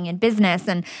selling and business,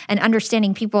 and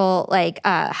understanding people, like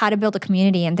how to build a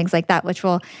community and things like that, which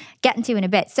we'll get into in a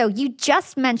bit. So you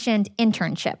just mentioned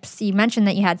internships. You mentioned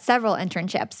that you had several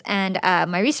internships, and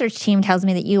my research team tells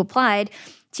me that you applied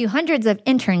to hundreds of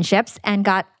internships and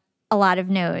got a lot of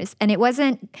no's. And it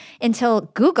wasn't until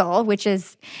Google, which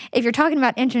is, if you're talking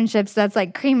about internships, that's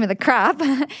like cream of the crop,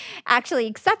 actually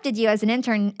accepted you as an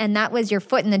intern. And that was your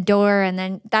foot in the door. And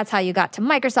then that's how you got to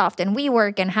Microsoft and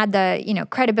WeWork and had the,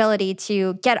 credibility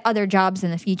to get other jobs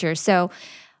in the future. So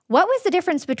what was the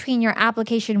difference between your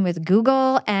application with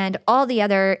Google and all the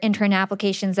other intern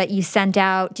applications that you sent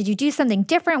out? Did you do something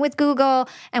different with Google?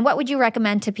 And what would you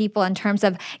recommend to people in terms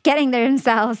of getting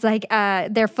themselves like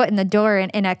their foot in the door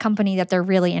in a company that they're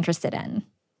really interested in?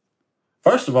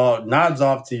 First of all, nods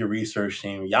off to your research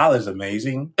team. Y'all is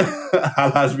amazing.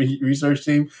 Hala's research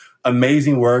team,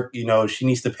 amazing work. She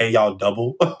needs to pay y'all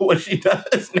double what she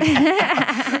does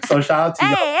now. So shout out to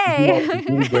y'all. Hey. You're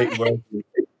doing great work.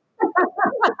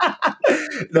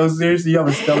 No, seriously, you have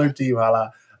a stellar team,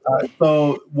 Hala.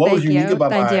 So what was Thank unique you.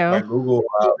 about I my do. Google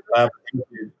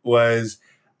application was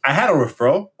I had a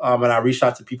referral, and I reached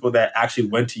out to people that actually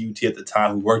went to UT at the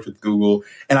time who worked with Google,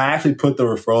 and I actually put the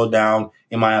referral down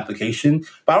in my application.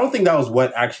 But I don't think that was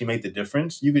what actually made the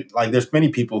difference. You could, like, there's many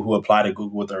people who apply to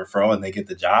Google with a referral and they get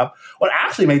the job. What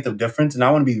actually made the difference, and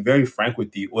I want to be very frank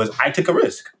with you, was I took a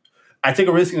risk. I took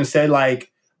a risk and said,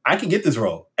 like, I can get this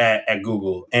role at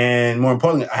Google. And more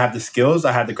importantly, I have the skills,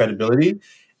 I have the credibility.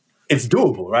 It's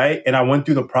doable, right? And I went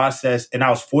through the process, and I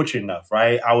was fortunate enough,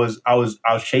 right? I was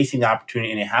chasing the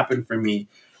opportunity, and it happened for me.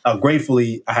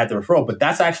 Gratefully, I had the referral, but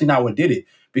that's actually not what did it,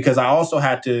 because I also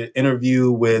had to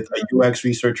interview with a UX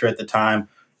researcher at the time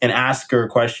and ask her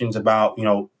questions about,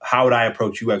 how would I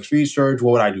approach UX research?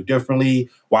 What would I do differently?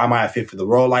 Why am I a fit for the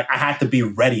role? Like, I had to be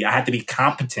ready. I had to be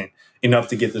competent enough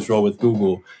to get this role with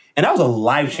Google. And that was a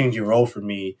life-changing role for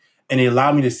me. And it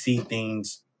allowed me to see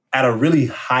things at a really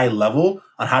high level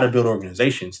on how to build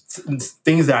organizations.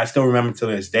 Things that I still remember to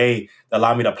this day that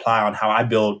allow me to apply on how I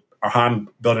build, or how I'm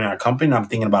building our company, and I'm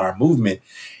thinking about our movement.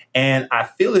 And I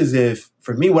feel as if,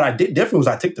 for me, what I did different was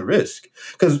I took the risk.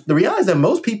 Because the reality is that a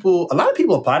lot of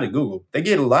people apply to Google. They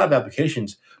get a lot of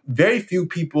applications. Very few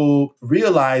people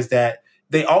realize that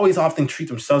they always often treat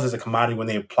themselves as a commodity when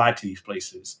they apply to these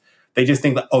places. They just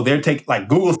think, like, oh,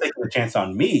 Google's taking a chance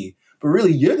on me. But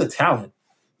really, you're the talent.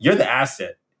 You're the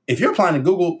asset. If you're applying to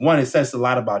Google, one, it says a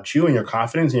lot about you and your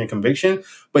confidence and your conviction,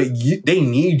 but they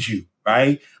need you,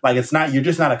 right? Like, you're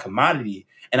just not a commodity.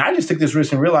 And I just took this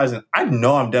risk and realizing I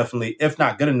know I'm definitely, if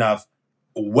not good enough,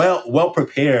 well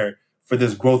prepared for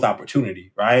this growth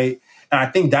opportunity, right? And I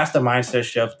think that's the mindset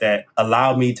shift that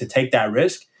allowed me to take that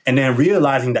risk, and then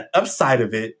realizing the upside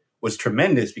of it was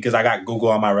tremendous, because I got Google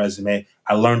on my resume.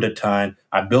 I learned a ton.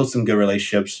 I built some good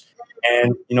relationships.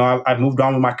 And, I've moved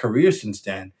on with my career since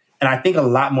then. And I think a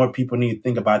lot more people need to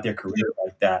think about their career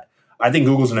like that. I think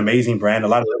Google's an amazing brand. A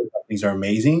lot of other companies are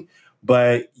amazing,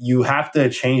 but you have to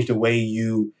change the way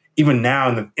you, even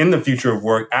now in the future of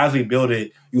work, as we build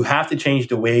it, you have to change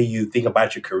the way you think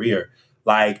about your career.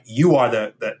 Like you are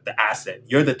the asset,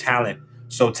 you're the talent.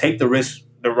 So take the risk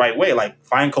the right way. Like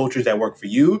find cultures that work for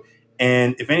you.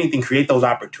 And if anything, create those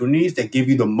opportunities that give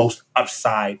you the most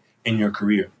upside in your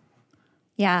career.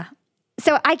 Yeah.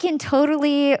 So I can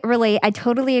totally relate. I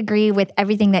totally agree with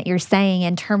everything that you're saying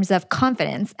in terms of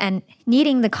confidence and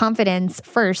needing the confidence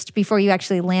first before you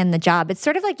actually land the job. It's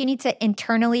sort of like you need to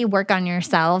internally work on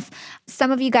yourself. Some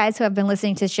of you guys who have been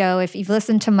listening to the show, if you've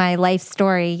listened to my life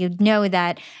story, you'd know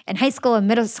that in high school and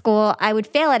middle school, I would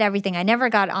fail at everything. I never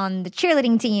got on the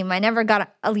cheerleading team. I never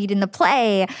got a lead in the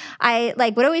play. I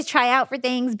would always try out for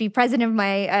things, be president of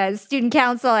my student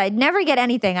council. I'd never get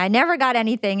anything. I never got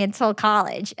anything until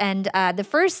college. And the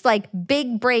first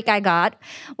big break I got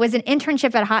was an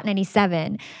internship at Hot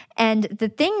 97. And the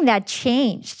thing that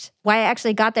changed why I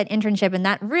actually got that internship and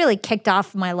that really kicked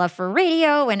off my love for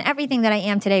radio and everything that I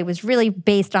am today was really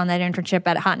based on that internship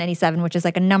at Hot 97, which is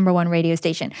like a #1 radio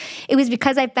station. It was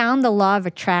because I found the law of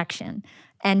attraction.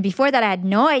 And before that, I had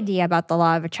no idea about the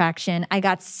law of attraction. I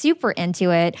got super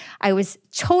into it. I was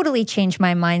totally changed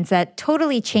my mindset,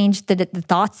 totally changed the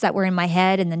thoughts that were in my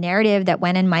head and the narrative that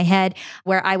went in my head,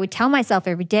 where I would tell myself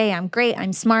every day, I'm great,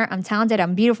 I'm smart, I'm talented,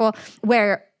 I'm beautiful,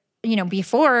 where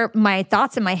before my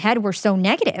thoughts in my head were so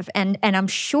negative. And I'm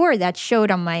sure that showed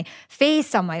on my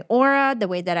face, on my aura, the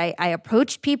way that I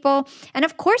approached people. And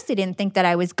of course, they didn't think that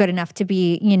I was good enough to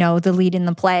be, the lead in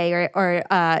the play or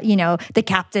the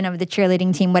captain of the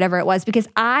cheerleading team, whatever it was, because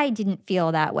I didn't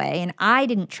feel that way and I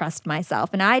didn't trust myself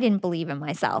and I didn't believe in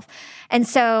myself. And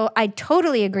so I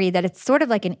totally agree that it's sort of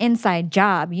like an inside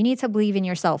job. You need to believe in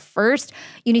yourself first.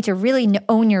 You need to really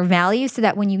own your values so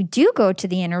that when you do go to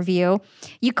the interview,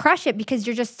 you crush it because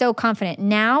you're just so confident.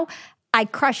 Now, I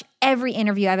crush every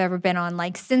interview I've ever been on.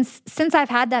 Like since I've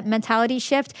had that mentality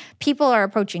shift, people are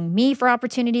approaching me for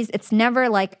opportunities. It's never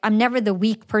like I'm never the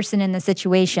weak person in the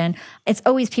situation. It's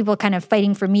always people kind of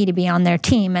fighting for me to be on their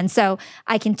team. And so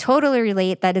I can totally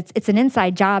relate that it's an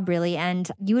inside job really. And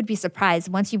you would be surprised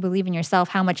once you believe in yourself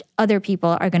how much other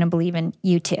people are going to believe in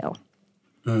you too.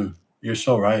 You're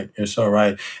so right. You're so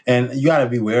right. And you got to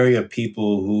be wary of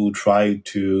people who try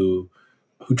to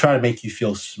make you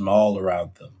feel small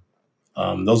around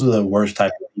them. Those are the worst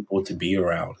type of people to be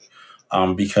around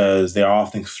because they're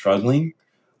often struggling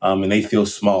and they feel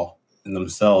small in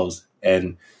themselves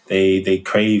and they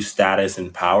crave status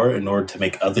and power in order to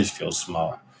make others feel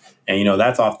small. And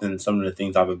that's often some of the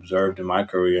things I've observed in my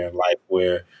career in life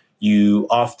where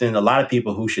a lot of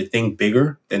people who should think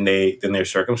bigger than their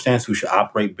circumstance, who should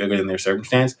operate bigger than their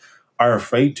circumstance, are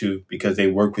afraid to because they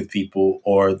work with people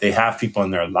or they have people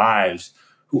in their lives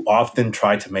who often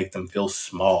try to make them feel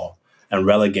small and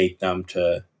relegate them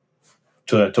to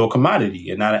a commodity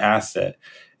and not an asset.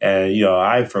 And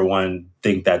I for one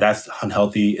think that that's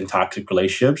unhealthy and toxic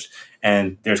relationships.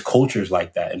 And there's cultures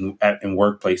like that in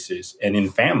workplaces and in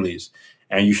families.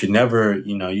 And you should never,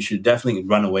 you should definitely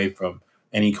run away from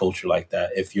any culture like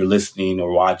that if you're listening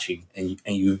or watching and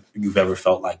you've ever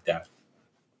felt like that.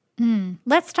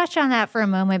 Let's touch on that for a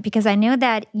moment because I know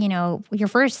that, your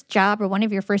first job or one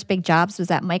of your first big jobs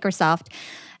was at Microsoft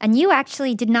and you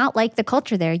actually did not like the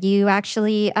culture there. You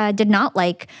actually did not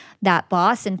like that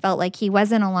boss and felt like he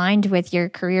wasn't aligned with your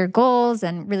career goals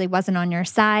and really wasn't on your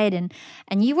side. And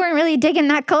you weren't really digging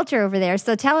that culture over there.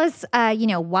 So tell us,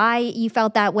 why you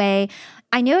felt that way.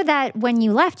 I know that when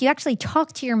you left, you actually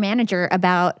talked to your manager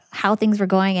about how things were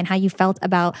going and how you felt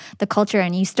about the culture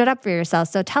and you stood up for yourself.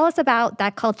 So tell us about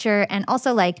that culture and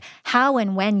also how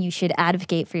and when you should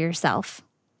advocate for yourself.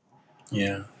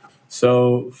 Yeah.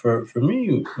 So for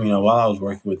me, while I was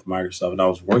working with Microsoft and I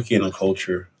was working in a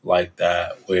culture like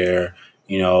that where,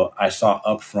 I saw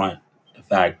upfront the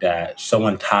fact that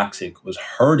someone toxic was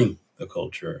hurting the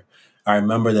culture. I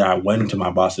remember that I went into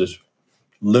my boss's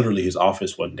literally his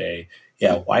office one day. He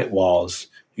had white walls.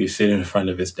 He was sitting in front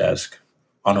of his desk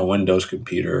on a Windows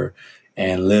computer.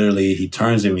 And literally he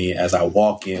turns to me as I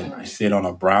walk in. I sit on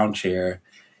a brown chair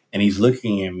and he's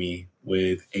looking at me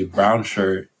with a brown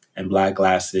shirt and black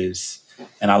glasses.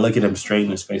 And I look at him straight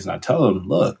in his face and I tell him,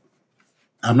 look,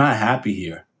 I'm not happy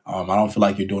here. I don't feel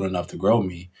like you're doing enough to grow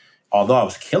me. Although I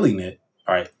was killing it,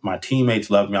 all right, my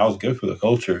teammates loved me. I was good for the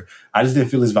culture. I just didn't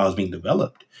feel as if I was being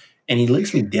developed. And he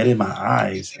looks me dead in my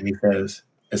eyes and he says,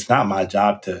 it's not my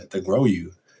job to grow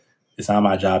you. It's not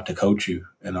my job to coach you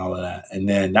and all of that. And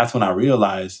then that's when I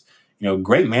realized,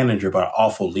 great manager, but an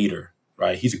awful leader,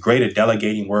 right? He's great at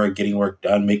delegating work, getting work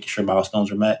done, making sure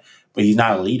milestones are met, but he's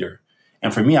not a leader.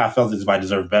 And for me, I felt as if I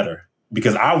deserved better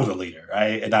because I was a leader,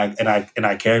 right? And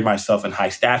I carried myself in high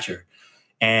stature.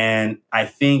 And I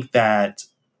think that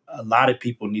a lot of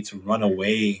people need to run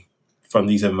away from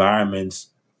these environments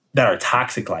that are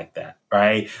toxic like that,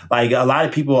 right? Like a lot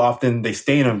of people often they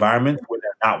stay in environments where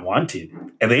they're not wanted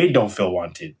and they don't feel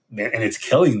wanted and it's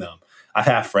killing them. I've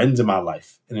had friends in my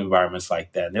life in environments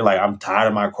like that. And they're like, I'm tired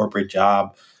of my corporate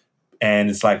job. And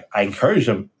it's like, I encourage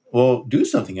them, well, do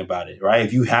something about it, right?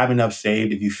 If you have enough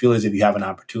saved, if you feel as if you have an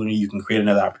opportunity, you can create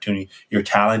another opportunity, you're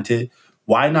talented.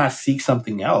 Why not seek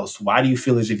something else? Why do you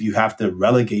feel as if you have to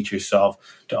relegate yourself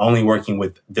to only working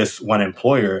with this one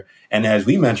employer? And as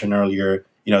we mentioned earlier,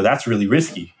 that's really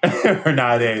risky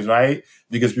nowadays, right?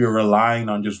 Because we're relying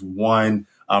on just one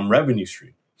revenue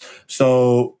stream.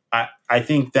 So I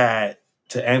think that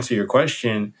to answer your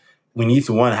question, we need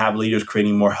to one have leaders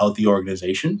creating more healthy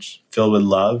organizations filled with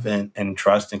love and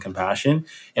trust and compassion.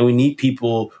 And we need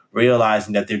people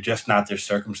realizing that they're just not their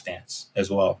circumstance as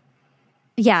well.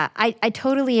 Yeah, I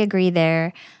totally agree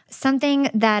there. Something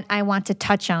that I want to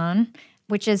touch on,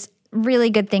 which is really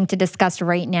good thing to discuss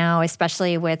right now,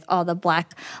 especially with all the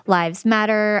Black Lives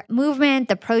Matter movement,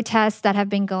 the protests that have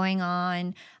been going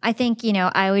on. I think,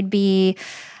 I would be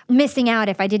missing out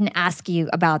if I didn't ask you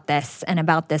about this and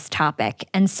about this topic.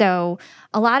 And so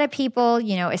a lot of people,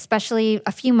 especially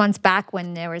a few months back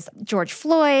when there was George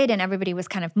Floyd and everybody was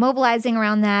kind of mobilizing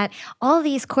around that, all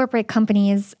these corporate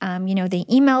companies, they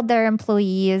emailed their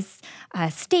employees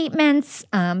statements,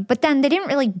 but then they didn't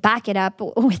really back it up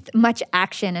with much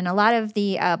action. And a lot of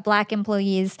the Black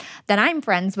employees that I'm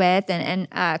friends with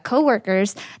and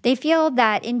coworkers, they feel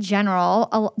that in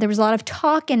general, there was a lot of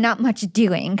talk and not much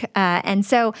doing. And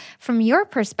so from your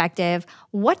perspective,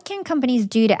 what can companies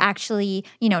do to actually,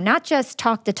 not just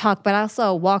talk the talk, but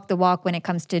also walk the walk when it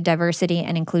comes to diversity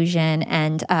and inclusion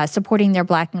and supporting their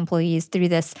Black employees through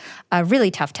this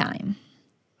really tough time?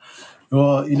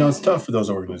 Well, it's tough for those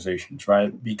organizations,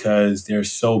 right? Because they're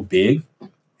so big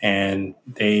and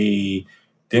they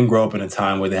didn't grow up in a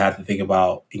time where they had to think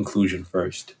about inclusion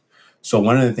first. So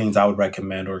one of the things I would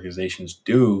recommend organizations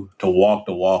do to walk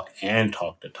the walk and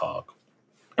talk the talk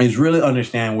is really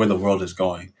understand where the world is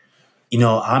going.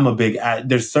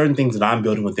 There's certain things that I'm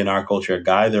building within our culture at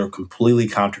Guy that are completely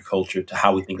counterculture to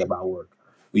how we think about work.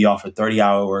 We offer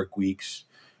 30-hour work weeks.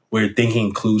 We're thinking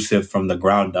inclusive from the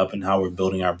ground up in how we're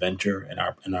building our venture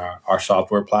and our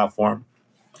software platform.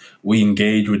 We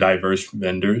engage with diverse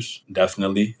vendors,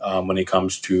 definitely, when it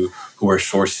comes to who we're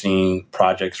sourcing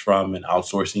projects from and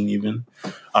outsourcing even.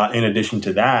 In addition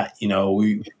to that,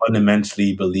 we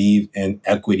fundamentally believe in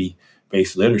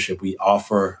equity-based leadership. We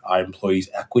offer our employees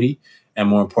equity, and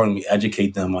more importantly, we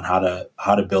educate them on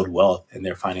how to build wealth and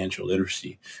their financial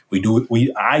literacy.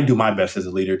 I do my best as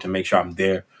a leader to make sure I'm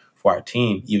there for our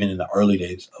team, even in the early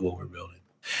days of what we're building.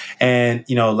 And,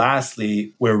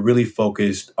 lastly, we're really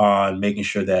focused on making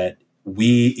sure that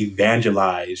we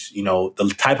evangelize,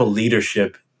 the type of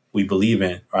leadership we believe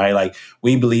in, right? Like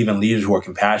we believe in leaders who are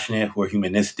compassionate, who are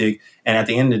humanistic, and at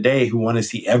the end of the day, who want to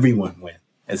see everyone win.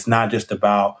 It's not just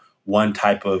about one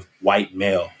type of white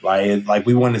male, right? Like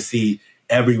we want to see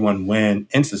everyone win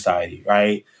in society,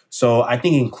 right? So I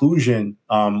think inclusion,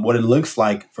 what it looks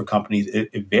like for companies,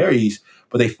 it varies,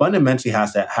 but they fundamentally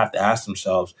have to ask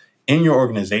themselves, in your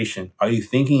organization, are you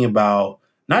thinking about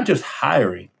not just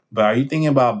hiring, but are you thinking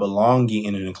about belonging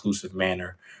in an inclusive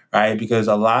manner, right? Because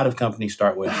a lot of companies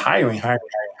start with hiring.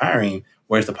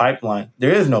 Where's the pipeline?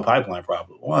 There is no pipeline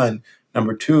problem. One.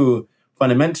 Number two,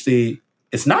 fundamentally,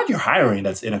 it's not your hiring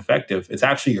that's ineffective. It's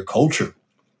actually your culture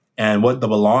and what the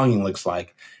belonging looks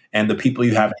like and the people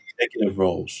you have in executive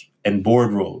roles and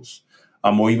board roles,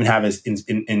 or even have as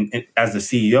as the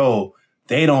CEO,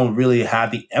 they don't really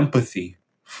have the empathy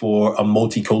for a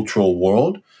multicultural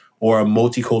world or a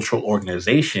multicultural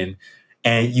organization.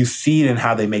 And you see it in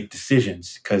how they make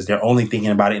decisions because they're only thinking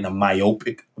about it in a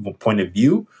myopic point of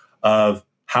view of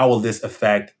how will this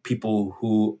affect people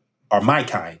who are my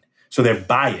kind. So they're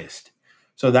biased.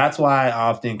 So that's why I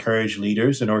often encourage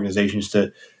leaders and organizations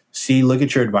to look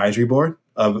at your advisory board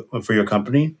for your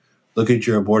company, look at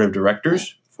your board of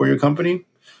directors for your company,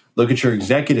 look at your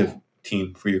executive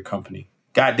team for your company.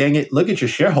 God dang it, look at your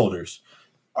shareholders.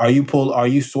 Are you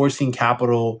sourcing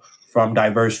capital from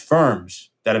diverse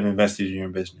firms that have invested in your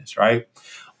business, right?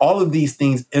 All of these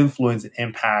things influence and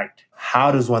impact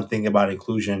how does one think about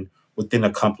inclusion within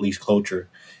a company's culture.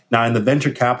 Now, in the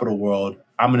venture capital world,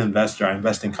 I'm an investor. I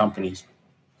invest in companies.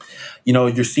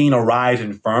 You're seeing a rise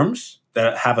in firms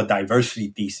that have a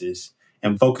diversity thesis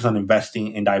and focus on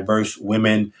investing in diverse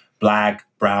women, Black,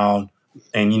 brown,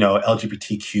 and,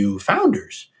 LGBTQ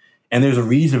founders. And there's a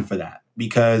reason for that,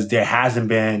 because there hasn't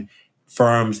been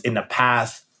firms in the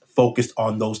past focused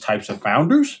on those types of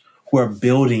founders who are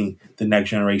building the next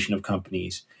generation of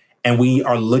companies. And we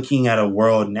are looking at a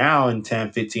world now in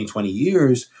 10, 15, 20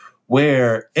 years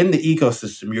where in the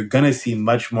ecosystem, you're going to see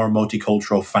much more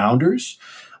multicultural founders,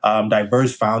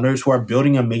 diverse founders who are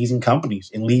building amazing companies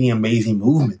and leading amazing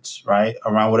movements, right,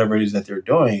 around whatever it is that they're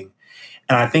doing.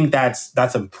 And I think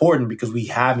that's important because we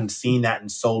haven't seen that in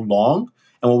so long.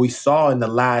 And what we saw in the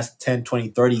last 10, 20,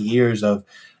 30 years of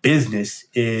business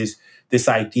is this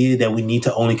idea that we need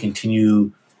to only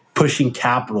continue pushing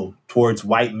capital towards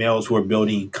white males who are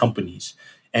building companies.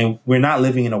 And we're not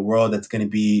living in a world that's going to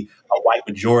be a white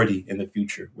majority in the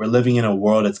future. We're living in a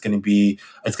world it's going to be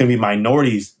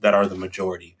minorities that are the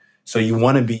majority. So you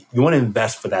want to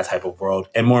invest for that type of world.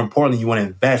 And more importantly, you want to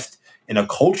invest in a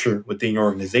culture within your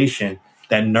organization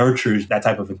that nurtures that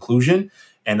type of inclusion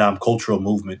and cultural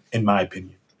movement, in my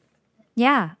opinion.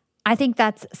 Yeah. I think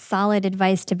that's solid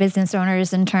advice to business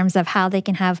owners in terms of how they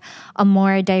can have a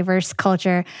more diverse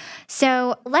culture.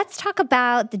 So let's talk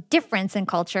about the difference in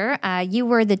culture. You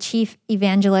were the chief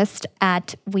evangelist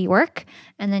at WeWork,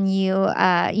 and then you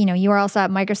were also at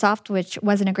Microsoft, which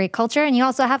wasn't a great culture, and you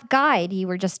also have Guide. You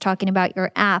were just talking about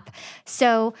your app.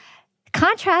 So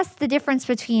contrast the difference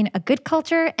between a good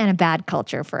culture and a bad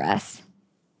culture for us.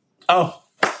 Oh,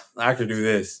 I could do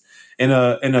this. In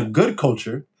a good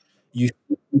culture, you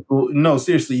see people, no,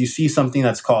 seriously, you see something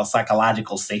that's called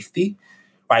psychological safety,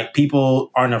 right? People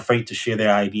aren't afraid to share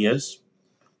their ideas,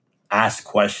 ask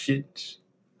questions,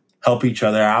 help each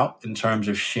other out in terms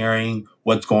of sharing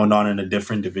what's going on in a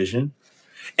different division.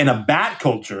 In a bad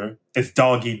culture, it's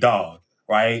dog eat dog,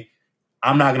 right?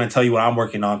 I'm not going to tell you what I'm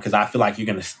working on because I feel like you're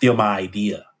going to steal my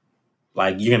idea.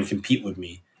 Like you're going to compete with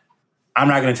me. I'm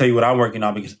not going to tell you what I'm working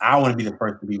on because I want to be the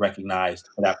first to be recognized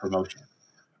for that promotion,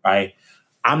 right?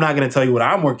 I'm not going to tell you what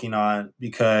I'm working on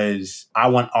because I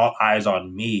want all eyes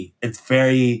on me. It's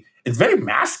very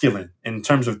masculine in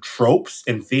terms of tropes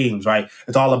and themes, right?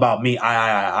 It's all about me,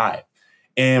 I.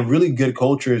 And really good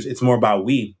cultures, it's more about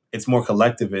we. It's more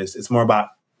collectivist. It's more about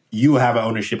you have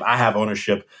ownership, I have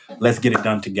ownership. Let's get it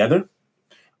done together.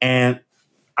 And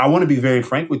I want to be very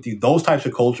frank with you. Those types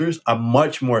of cultures are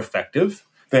much more effective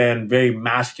than very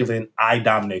masculine,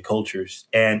 I-dominate cultures.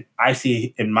 And I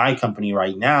see in my company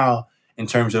right now, in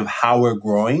terms of how we're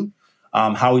growing,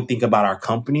 how we think about our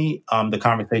company, the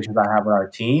conversations I have with our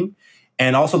team,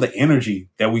 and also the energy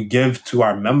that we give to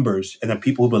our members and the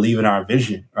people who believe in our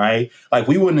vision, right? Like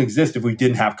we wouldn't exist if we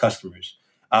didn't have customers.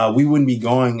 We wouldn't be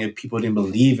going if people didn't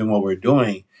believe in what we're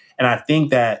doing. And I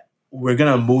think that we're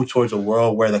going to move towards a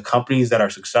world where the companies that are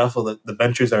successful, the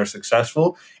ventures that are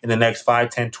successful in the next 5,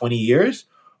 10, 20 years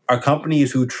are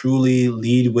companies who truly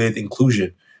lead with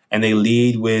inclusion and they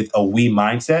lead with a we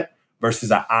mindset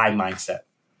versus an I mindset.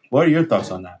 What are your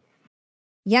thoughts on that?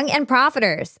 Young and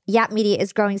Profiters. Yap Media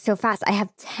is growing so fast. I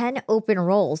have 10 open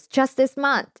roles just this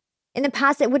month. In the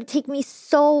past, it would take me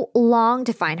so long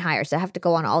to find hires. I have to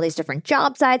go on all these different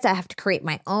job sites. I have to create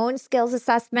my own skills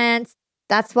assessments.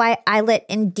 That's why I let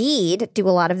Indeed do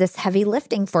a lot of this heavy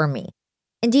lifting for me.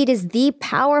 Indeed is the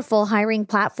powerful hiring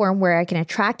platform where I can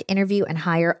attract, interview, and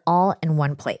hire all in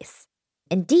one place.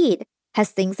 Indeed has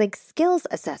things like skills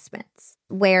assessments,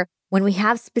 where when we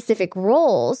have specific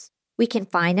roles, we can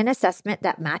find an assessment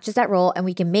that matches that role and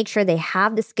we can make sure they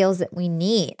have the skills that we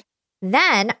need.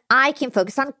 Then I can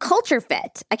focus on culture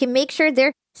fit. I can make sure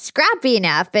they're scrappy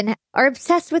enough and are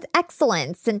obsessed with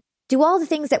excellence and do all the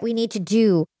things that we need to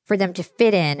do for them to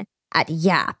fit in at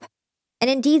Yap. And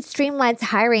Indeed streamlines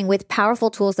hiring with powerful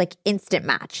tools like Instant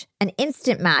Match. An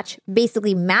Instant Match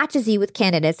basically matches you with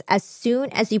candidates as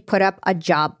soon as you put up a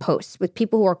job post with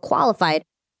people who are qualified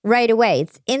right away.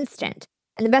 It's instant.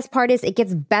 And the best part is it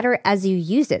gets better as you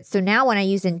use it. So now when I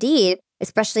use Indeed,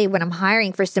 especially when I'm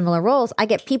hiring for similar roles, I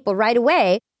get people right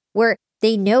away where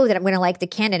they know that I'm going to like the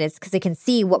candidates because they can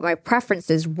see what my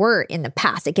preferences were in the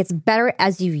past. It gets better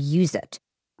as you use it.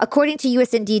 According to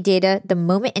US Indeed data, the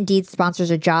moment Indeed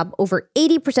sponsors a job, over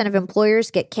 80% of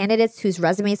employers get candidates whose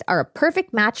resumes are a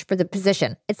perfect match for the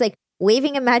position. It's like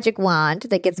waving a magic wand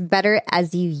that gets better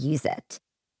as you use it.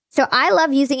 So I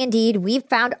love using Indeed. We've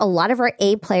found a lot of our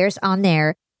A players on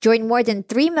there. Join more than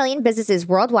 3 million businesses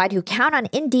worldwide who count on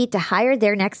Indeed to hire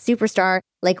their next superstar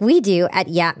like we do at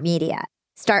Yap Media.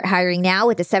 Start hiring now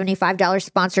with a $75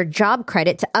 sponsored job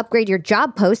credit to upgrade your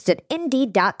job post at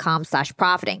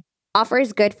Indeed.com/profiting. Offer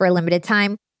is good for a limited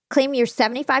time. Claim your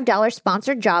 $75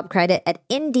 sponsored job credit at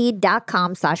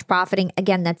Indeed.com/profiting.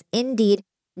 Again, that's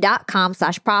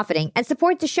Indeed.com/profiting. And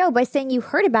support the show by saying you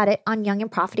heard about it on Young and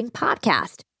Profiting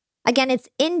Podcast. Again, it's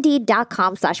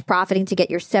Indeed.com/profiting to get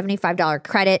your $75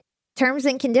 credit. Terms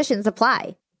and conditions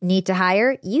apply. Need to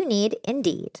hire? You need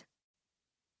Indeed.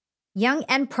 Young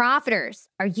and profiters,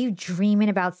 are you dreaming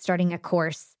about starting a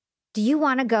course? Do you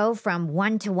want to go from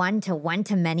one-to-one to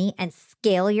one-to-many and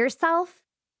scale yourself?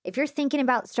 If you're thinking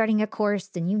about starting a course,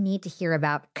 then you need to hear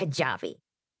about Kajabi.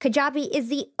 Kajabi is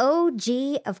the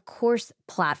OG of course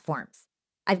platforms.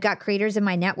 I've got creators in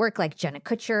my network like Jenna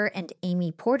Kutcher and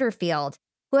Amy Porterfield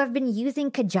who have been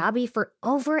using Kajabi for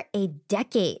over a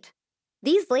decade.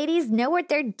 These ladies know what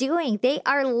they're doing. They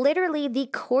are literally the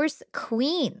course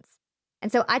queens.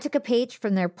 And so I took a page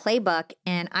from their playbook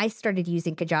and I started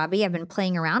using Kajabi. I've been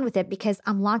playing around with it because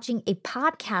I'm launching a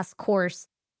podcast course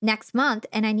next month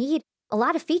and I need a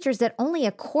lot of features that only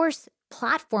a course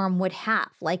platform would have,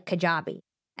 like Kajabi.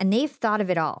 And they've thought of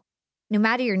it all. No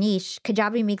matter your niche,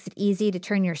 Kajabi makes it easy to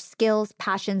turn your skills,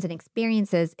 passions, and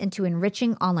experiences into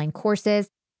enriching online courses,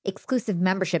 exclusive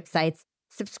membership sites,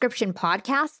 subscription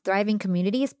podcasts, thriving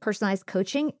communities, personalized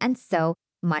coaching, and so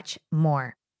much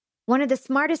more. One of the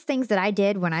smartest things that I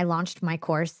did when I launched my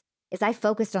course is I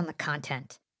focused on the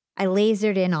content. I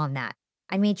lasered in on that.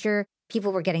 I made sure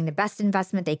people were getting the best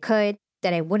investment they could,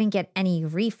 that I wouldn't get any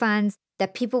refunds,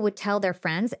 that people would tell their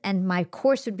friends, and my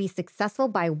course would be successful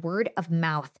by word of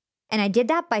mouth. And I did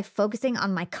that by focusing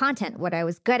on my content, what I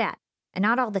was good at, and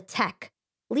not all the tech.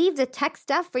 Leave the tech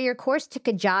stuff for your course to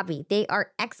Kajabi. They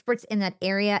are experts in that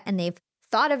area, and they've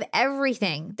thought of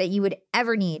everything that you would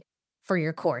ever need for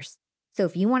your course. So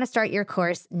if you want to start your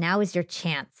course, now is your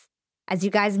chance. As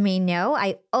you guys may know,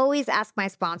 I always ask my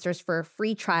sponsors for a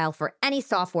free trial for any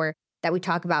software that we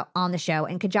talk about on the show,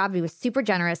 and Kajabi was super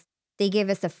generous. They gave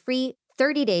us a free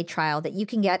 30-day trial that you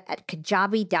can get at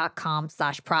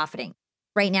kajabi.com/profiting.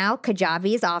 Right now,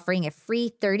 Kajabi is offering a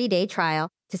free 30-day trial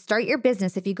to start your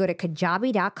business if you go to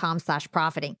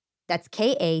kajabi.com/profiting. That's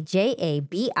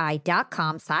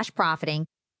KAJABI.com/profiting.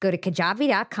 Go to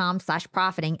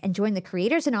kajabi.com/profiting and join the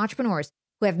creators and entrepreneurs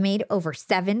who have made over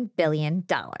 $7 billion.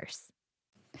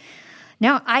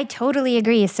 No, I totally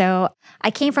agree. So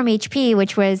I came from HP,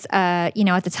 which was, at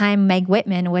the time, Meg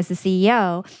Whitman was the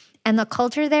CEO. And the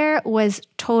culture there was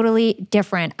totally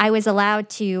different. I was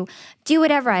allowed to do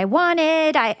whatever I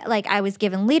wanted. I was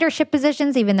given leadership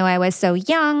positions, even though I was so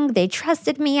young. They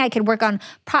trusted me. I could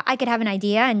I could have an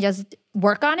idea and just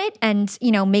work on it and,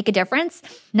 make a difference.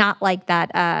 Not like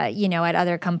that, at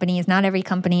other companies. Not every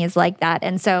company is like that.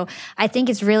 And so I think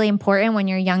it's really important when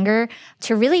you're younger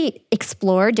to really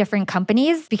explore different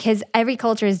companies because every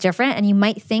culture is different. And you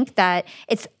might think that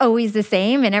it's always the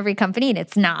same in every company, and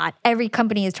it's not. Every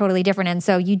company is totally different. And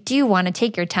so you do want to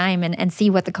take your time and see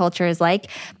what the culture is like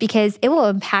because it will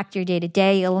impact your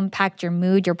day-to-day. It will impact your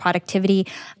mood, your productivity,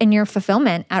 and your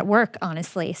fulfillment at work,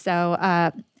 honestly. So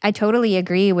I totally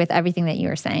agree with everything that you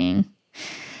were saying.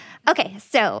 Okay,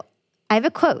 so I have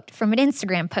a quote from an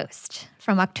Instagram post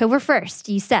from October 1st.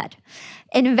 You said,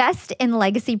 invest in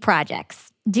legacy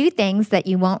projects. Do things that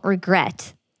you won't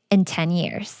regret in 10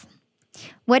 years.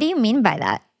 What do you mean by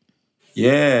that?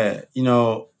 Yeah,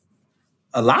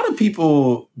 a lot of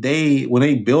people, when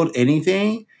they build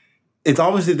anything, it's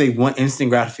always that they want instant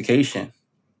gratification,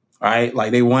 right?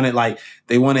 Like they want to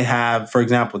have, for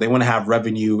example, they want to have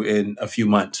revenue in a few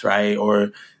months, right?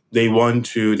 Or they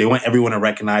want everyone to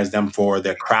recognize them for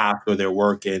their craft or their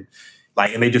work. And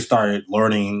they just started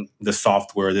learning the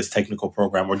software, this technical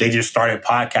program, or they just started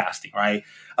podcasting, right?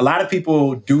 A lot of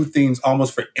people do things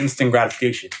almost for instant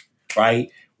gratification,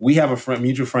 right? We have a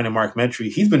mutual friend in Mark Mentry.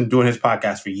 He's been doing his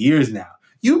podcast for years now.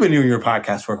 You've been doing your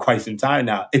podcast for quite some time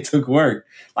now. It took work.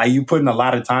 You putting a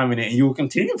lot of time in it, and you will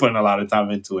continue putting a lot of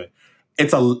time into it.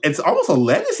 It's almost a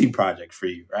legacy project for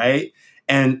you, right?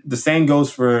 And the same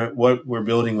goes for what we're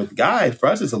building with Guide. For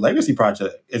us, it's a legacy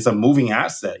project. It's a moving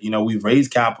asset. We've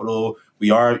raised capital. We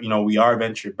are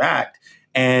venture backed,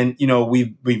 and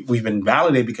we've been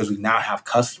validated because we now have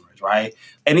customers, right?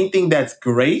 Anything that's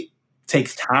great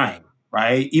takes time,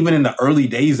 right? Even in the early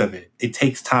days of it, it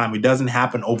takes time. It doesn't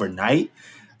happen overnight.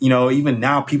 Even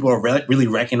now, people are really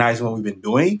recognizing what we've been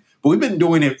doing, but we've been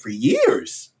doing it for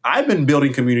years. I've been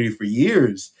building community for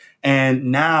years. And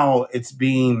now it's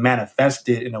being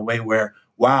manifested in a way where,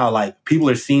 wow, people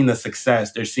are seeing the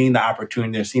success. They're seeing the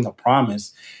opportunity. They're seeing the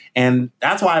promise. And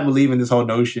that's why I believe in this whole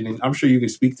notion. And I'm sure you can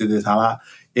speak to this, Hala,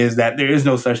 is that there is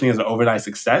no such thing as an overnight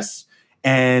success.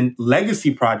 And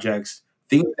legacy projects,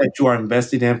 things that you are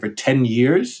invested in for 10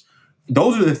 years,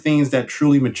 those are the things that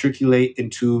truly matriculate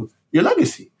into your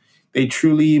legacy. They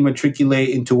truly matriculate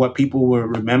into what people will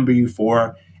remember you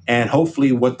for and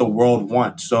hopefully what the world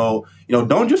wants. So,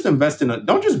 don't just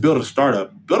don't just build a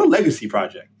startup, build a legacy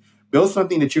project. Build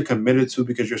something that you're committed to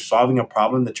because you're solving a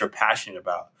problem that you're passionate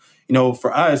about.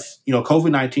 For us,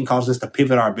 COVID-19 caused us to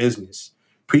pivot our business.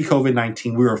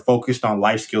 Pre-COVID-19, we were focused on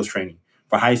life skills training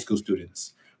for high school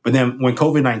students. But then when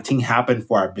COVID-19 happened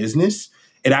for our business,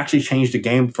 it actually changed the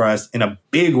game for us in a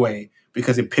big way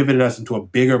because it pivoted us into a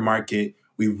bigger market.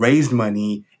 We raised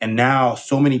money, and now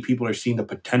so many people are seeing the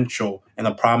potential and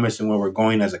the promise in where we're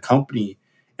going as a company.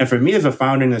 And for me as a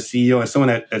founder and a CEO and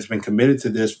someone that's been committed to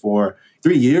this for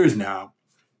 3 years now,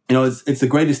 it's the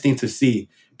greatest thing to see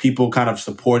people kind of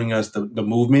supporting us, the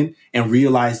movement, and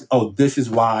realize, oh, this is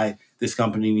why this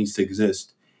company needs to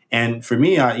exist. And for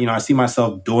me, I see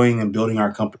myself doing and building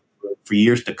our company for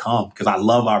years to come because I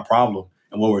love our problem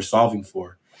and what we're solving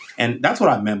for. And that's what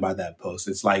I meant by that post.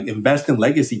 It's like invest in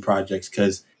legacy projects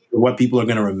because what people are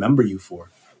going to remember you for.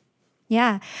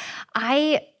 Yeah.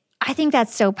 I think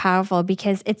that's so powerful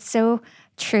because it's so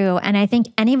true. And I think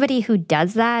anybody who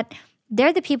does that,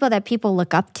 they're the people that people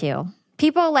look up to.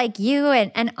 People like you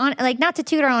and on, like, not to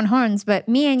toot our own horns, but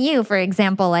me and you, for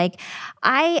example, like,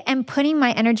 I am putting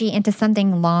my energy into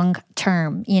something long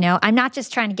term. I'm not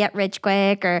just trying to get rich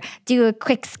quick or do a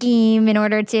quick scheme in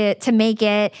order to make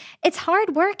it. It's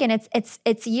hard work and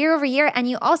it's year over year. And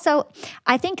you also,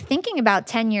 I think, thinking about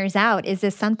 10 years out, is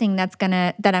this something that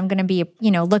I'm gonna be,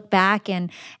 look back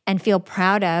and feel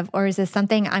proud of, or is this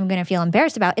something I'm gonna feel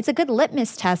embarrassed about? It's a good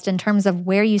litmus test in terms of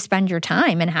where you spend your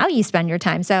time and how you spend your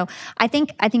time. So I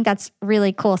think that's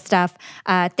really cool stuff.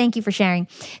 Thank you for sharing.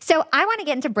 So I want to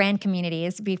get into brand communities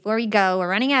before we go. We're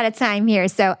running out of time here.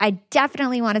 So I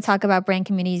definitely want to talk about brand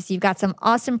communities. You've got some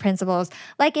awesome principles.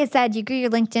 Like I said, you grew your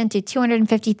LinkedIn to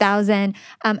 250,000.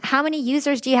 How many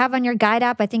users do you have on your guide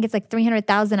app? I think it's like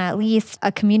 300,000 at least,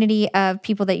 a community of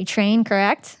people that you train,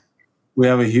 correct? We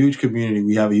have a huge community.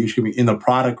 In the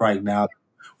product right now.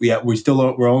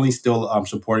 We're only still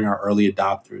supporting our early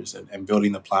adopters and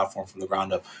building the platform from the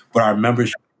ground up. But our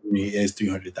membership community is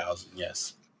 300,000.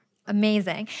 Yes.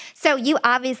 Amazing. So you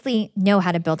obviously know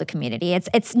how to build a community.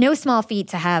 It's no small feat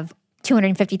to have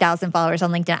 250,000 followers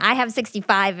on LinkedIn. I have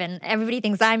 65 and everybody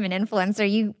thinks I'm an influencer.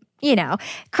 You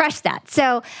crush that.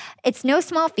 So it's no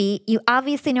small feat. You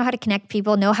obviously know how to connect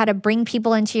people, know how to bring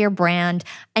people into your brand.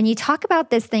 And you talk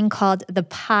about this thing called the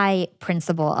PI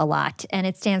principle a lot. And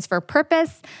it stands for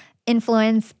purpose,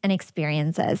 influence, and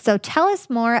experiences. So tell us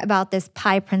more about this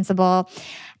PI principle.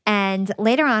 And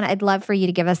later on, I'd love for you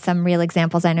to give us some real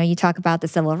examples. I know you talk about the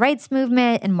civil rights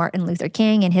movement and Martin Luther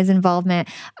King and his involvement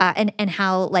and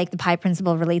how like the PI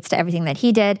principle relates to everything that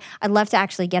he did. I'd love to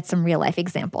actually get some real life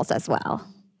examples as well.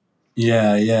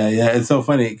 Yeah. It's so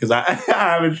funny because I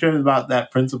haven't shared about that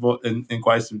principle in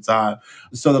quite some time.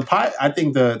 So I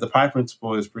think the PI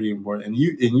principle is pretty important, and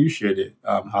you shared it,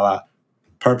 Hala.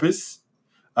 Purpose,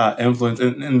 influence,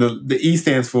 and the E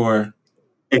stands for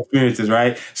experiences,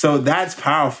 right? So that's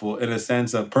powerful in a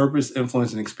sense of purpose,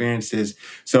 influence, and experiences.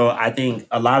 So I think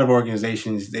a lot of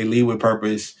organizations, they lead with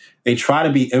purpose. They try to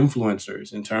be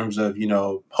influencers in terms of,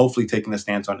 hopefully taking a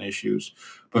stance on issues,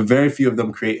 but very few of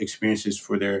them create experiences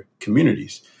for their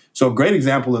communities. So a great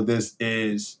example of this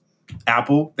is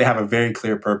Apple. They have a very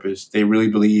clear purpose. They really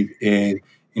believe in,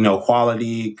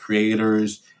 quality,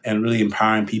 creators, and really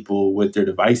empowering people with their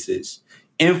devices.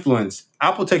 Influence.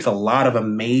 Apple takes a lot of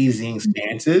amazing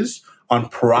stances on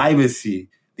privacy,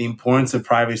 the importance of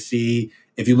privacy.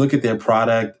 If you look at their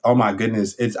product, oh my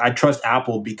goodness, I trust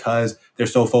Apple because they're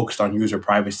so focused on user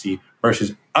privacy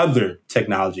versus other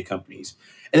technology companies.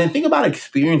 And then think about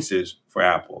experiences for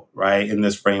Apple, right? In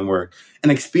this framework. An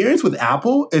experience with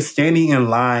Apple is standing in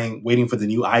line waiting for the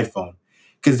new iPhone.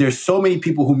 Because there's so many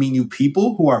people who meet new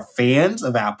people who are fans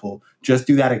of Apple just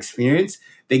through that experience.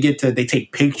 They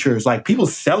take pictures, like people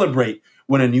celebrate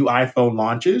when a new iPhone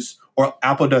launches or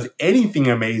Apple does anything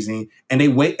amazing, and they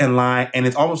wait in line, and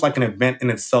it's almost like an event in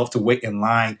itself to wait in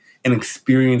line and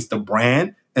experience the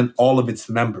brand and all of its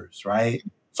members, right?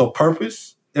 So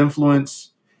purpose,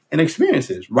 influence, and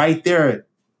experiences right there.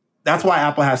 That's why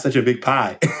Apple has such a big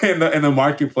pie in the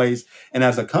marketplace and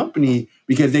as a company,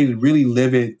 because they really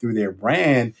live it through their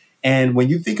brand. And when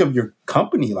you think of your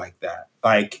company like that,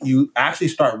 like you actually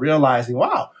start realizing,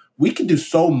 wow, we can do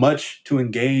so much to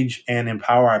engage and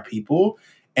empower our people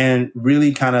and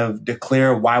really kind of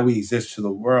declare why we exist to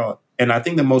the world. And I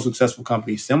think the most successful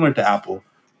companies similar to Apple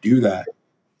do that.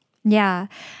 Yeah.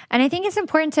 And I think it's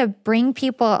important to bring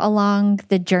people along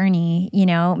the journey,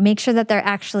 make sure that they're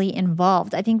actually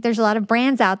involved. I think there's a lot of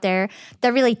brands out there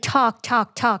that really talk,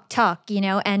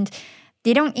 and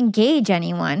they don't engage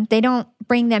anyone. They don't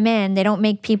bring them in. They don't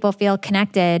make people feel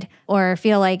connected or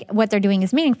feel like what they're doing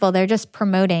is meaningful. They're just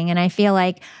promoting. And I feel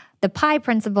like the PI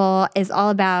principle is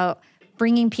all about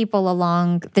bringing people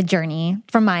along the journey,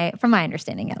 from my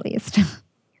understanding at least.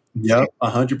 Yep,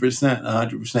 100%,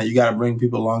 100%. You got to bring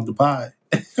people along the pie.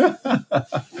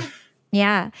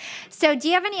 Yeah. So do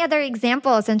you have any other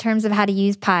examples in terms of how to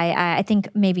use Pi? I think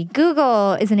maybe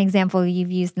Google is an example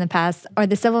you've used in the past, or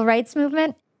the civil rights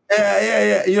movement.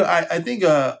 Yeah. I think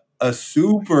a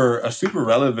super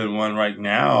relevant one right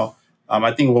now.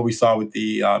 I think what we saw with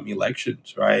the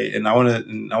elections, right? And I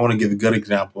want to give a good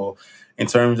example in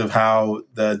terms of how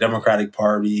the Democratic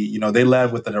Party, they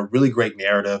led with a really great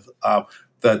narrative. To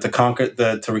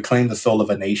reclaim the soul of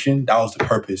a nation. That was the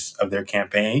purpose of their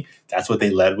campaign. That's what they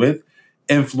led with.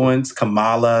 Influence,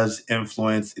 Kamala's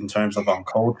influence in terms of on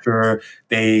culture.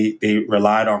 They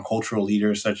relied on cultural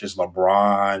leaders such as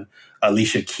LeBron,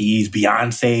 Alicia Keys,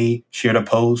 Beyonce shared a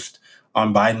post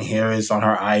on Biden Harris on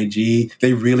her IG.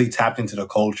 They really tapped into the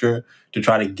culture to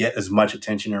try to get as much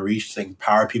attention and reach to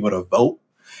empower people to vote.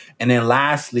 And then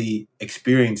lastly,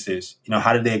 experiences.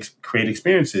 How did they create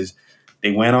experiences?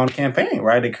 They went on campaign,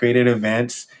 right? They created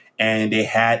events and they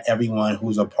had everyone who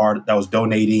was a part that was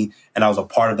donating and that was a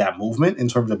part of that movement in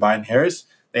terms of Biden Harris.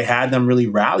 They had them really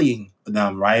rallying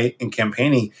them, right? And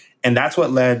campaigning. And that's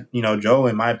what led, Joe,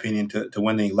 in my opinion, to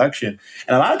win the election.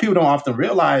 And a lot of people don't often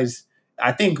realize,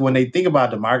 I think when they think about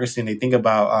democracy and they think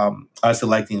about us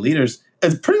electing leaders,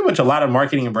 it's pretty much a lot of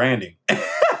marketing and branding.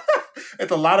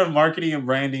 It's a lot of marketing and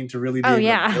branding to really be Oh, able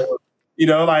yeah.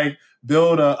 to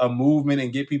build a movement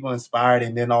and get people inspired,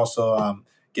 and then also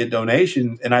get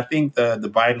donations. And I think the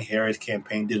Biden Harris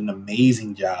campaign did an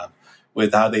amazing job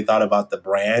with how they thought about the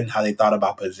brand, how they thought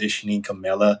about positioning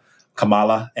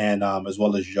Kamala, and as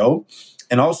well as Joe,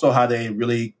 and also how they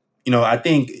really, I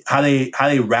think how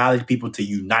they rallied people to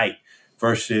unite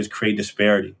versus create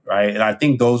disparity, right? And I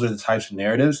think those are the types of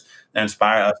narratives that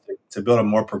inspire us to build a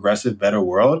more progressive, better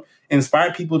world, and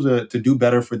inspire people to do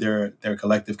better for their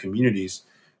collective communities.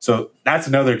 So that's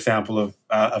another example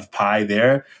of Pi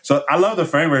there. So I love the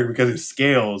framework because it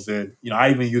scales, and I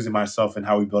even use it myself in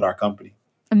how we build our company.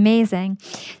 Amazing.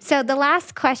 So the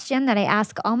last question that I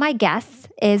ask all my guests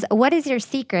is, what is your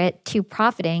secret to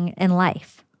profiting in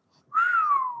life?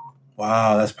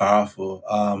 Wow, that's powerful.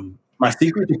 My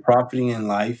secret to profiting in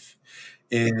life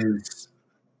is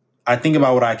I think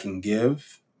about what I can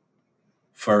give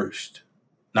first,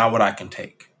 not what I can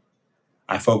take.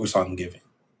 I focus on giving.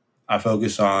 I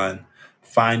focus on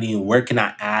finding where can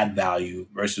I add value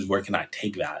versus where can I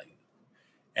take value.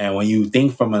 And when you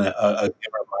think from a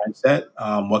giver mindset,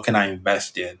 what can I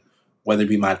invest in, whether it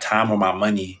be my time or my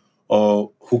money,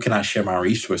 or who can I share my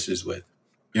resources with?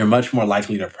 You're much more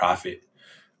likely to profit.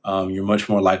 You're much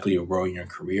more likely to grow in your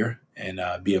career and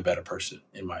be a better person,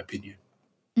 in my opinion.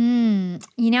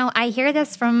 I hear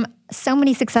this from so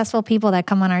many successful people that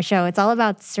come on our show. It's all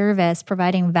about service,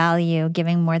 providing value,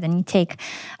 giving more than you take.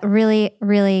 Really,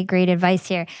 really great advice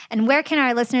here. And where can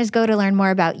our listeners go to learn more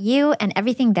about you and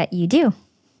everything that you do?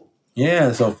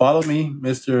 Yeah, so follow me,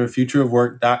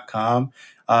 mrfutureofwork.com.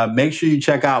 Make sure you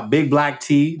check out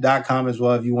bigblacktea.com as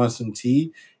well if you want some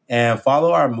tea. And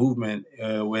follow our movement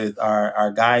with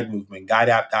our guide movement,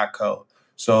 guideapp.co.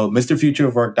 So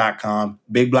mrfutureofwork.com,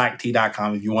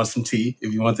 bigblacktea.com if you want some tea,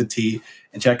 if you want the tea,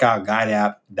 and check out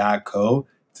guideapp.co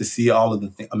to see all of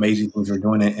the amazing things we're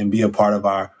doing and be a part of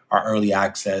our early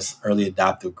access, early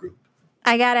adoptive group.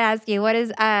 I got to ask you, what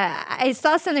is, I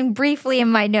saw something briefly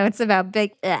in my notes about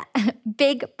big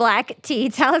black tea.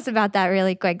 Tell us about that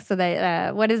really quick. So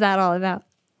that, what is that all about?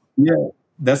 Yeah,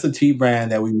 that's a tea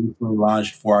brand that we recently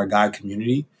launched for our guide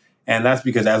community. And that's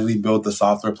because as we build the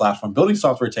software platform, building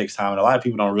software takes time. And a lot of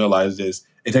people don't realize this.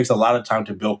 It takes a lot of time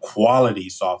to build quality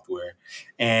software.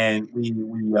 And we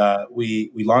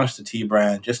launched the tea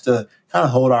brand just to kind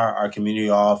of hold our community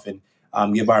off and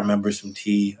give our members some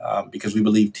tea because we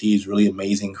believe tea is really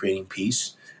amazing creating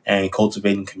peace and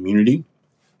cultivating community.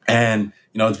 And,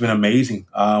 it's been amazing.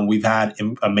 We've had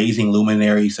amazing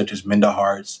luminaries such as Minda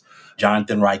Harts,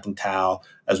 Jonathan Reichenthal,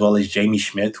 as well as Jamie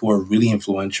Schmidt, who are really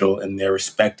influential in their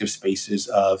respective spaces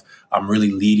of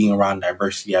really leading around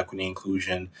diversity, equity,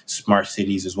 inclusion, smart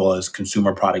cities, as well as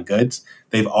consumer product goods.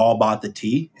 They've all bought the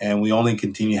tea, and we only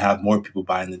continue to have more people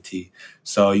buying the tea.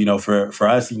 So, for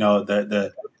us, it's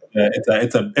a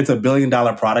 $1 billion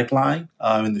product line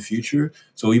in the future.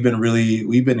 So we've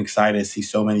been excited to see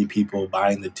so many people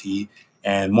buying the tea,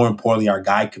 and more importantly, our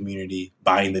guide community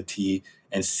buying the tea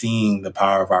and seeing the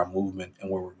power of our movement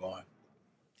and where we're going.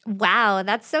 Wow,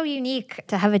 that's so unique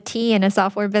to have a tea in a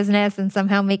software business and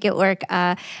somehow make it work.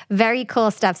 Very cool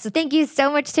stuff. So thank you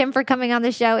so much, Tim, for coming on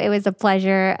the show. It was a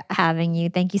pleasure having you.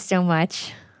 Thank you so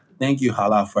much. Thank you,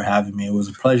 Hala, for having me. It was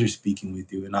a pleasure speaking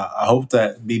with you, and I hope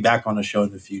to be back on the show in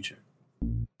the future.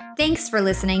 Thanks for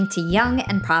listening to Young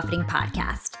and Profiting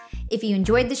Podcast. If you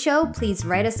enjoyed the show, please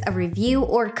write us a review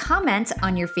or comment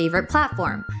on your favorite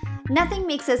platform. Nothing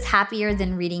makes us happier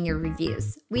than reading your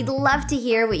reviews. We'd love to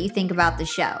hear what you think about the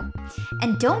show.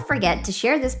 And don't forget to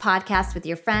share this podcast with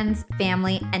your friends,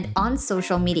 family, and on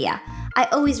social media. I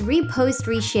always repost,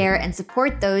 reshare, and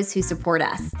support those who support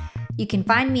us. You can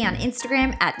find me on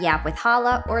Instagram at Yap with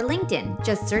Hala or LinkedIn.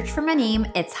 Just search for my name.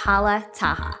 It's Hala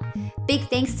Taha. Big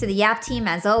thanks to the Yap team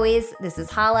as always. This is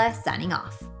Hala signing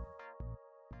off.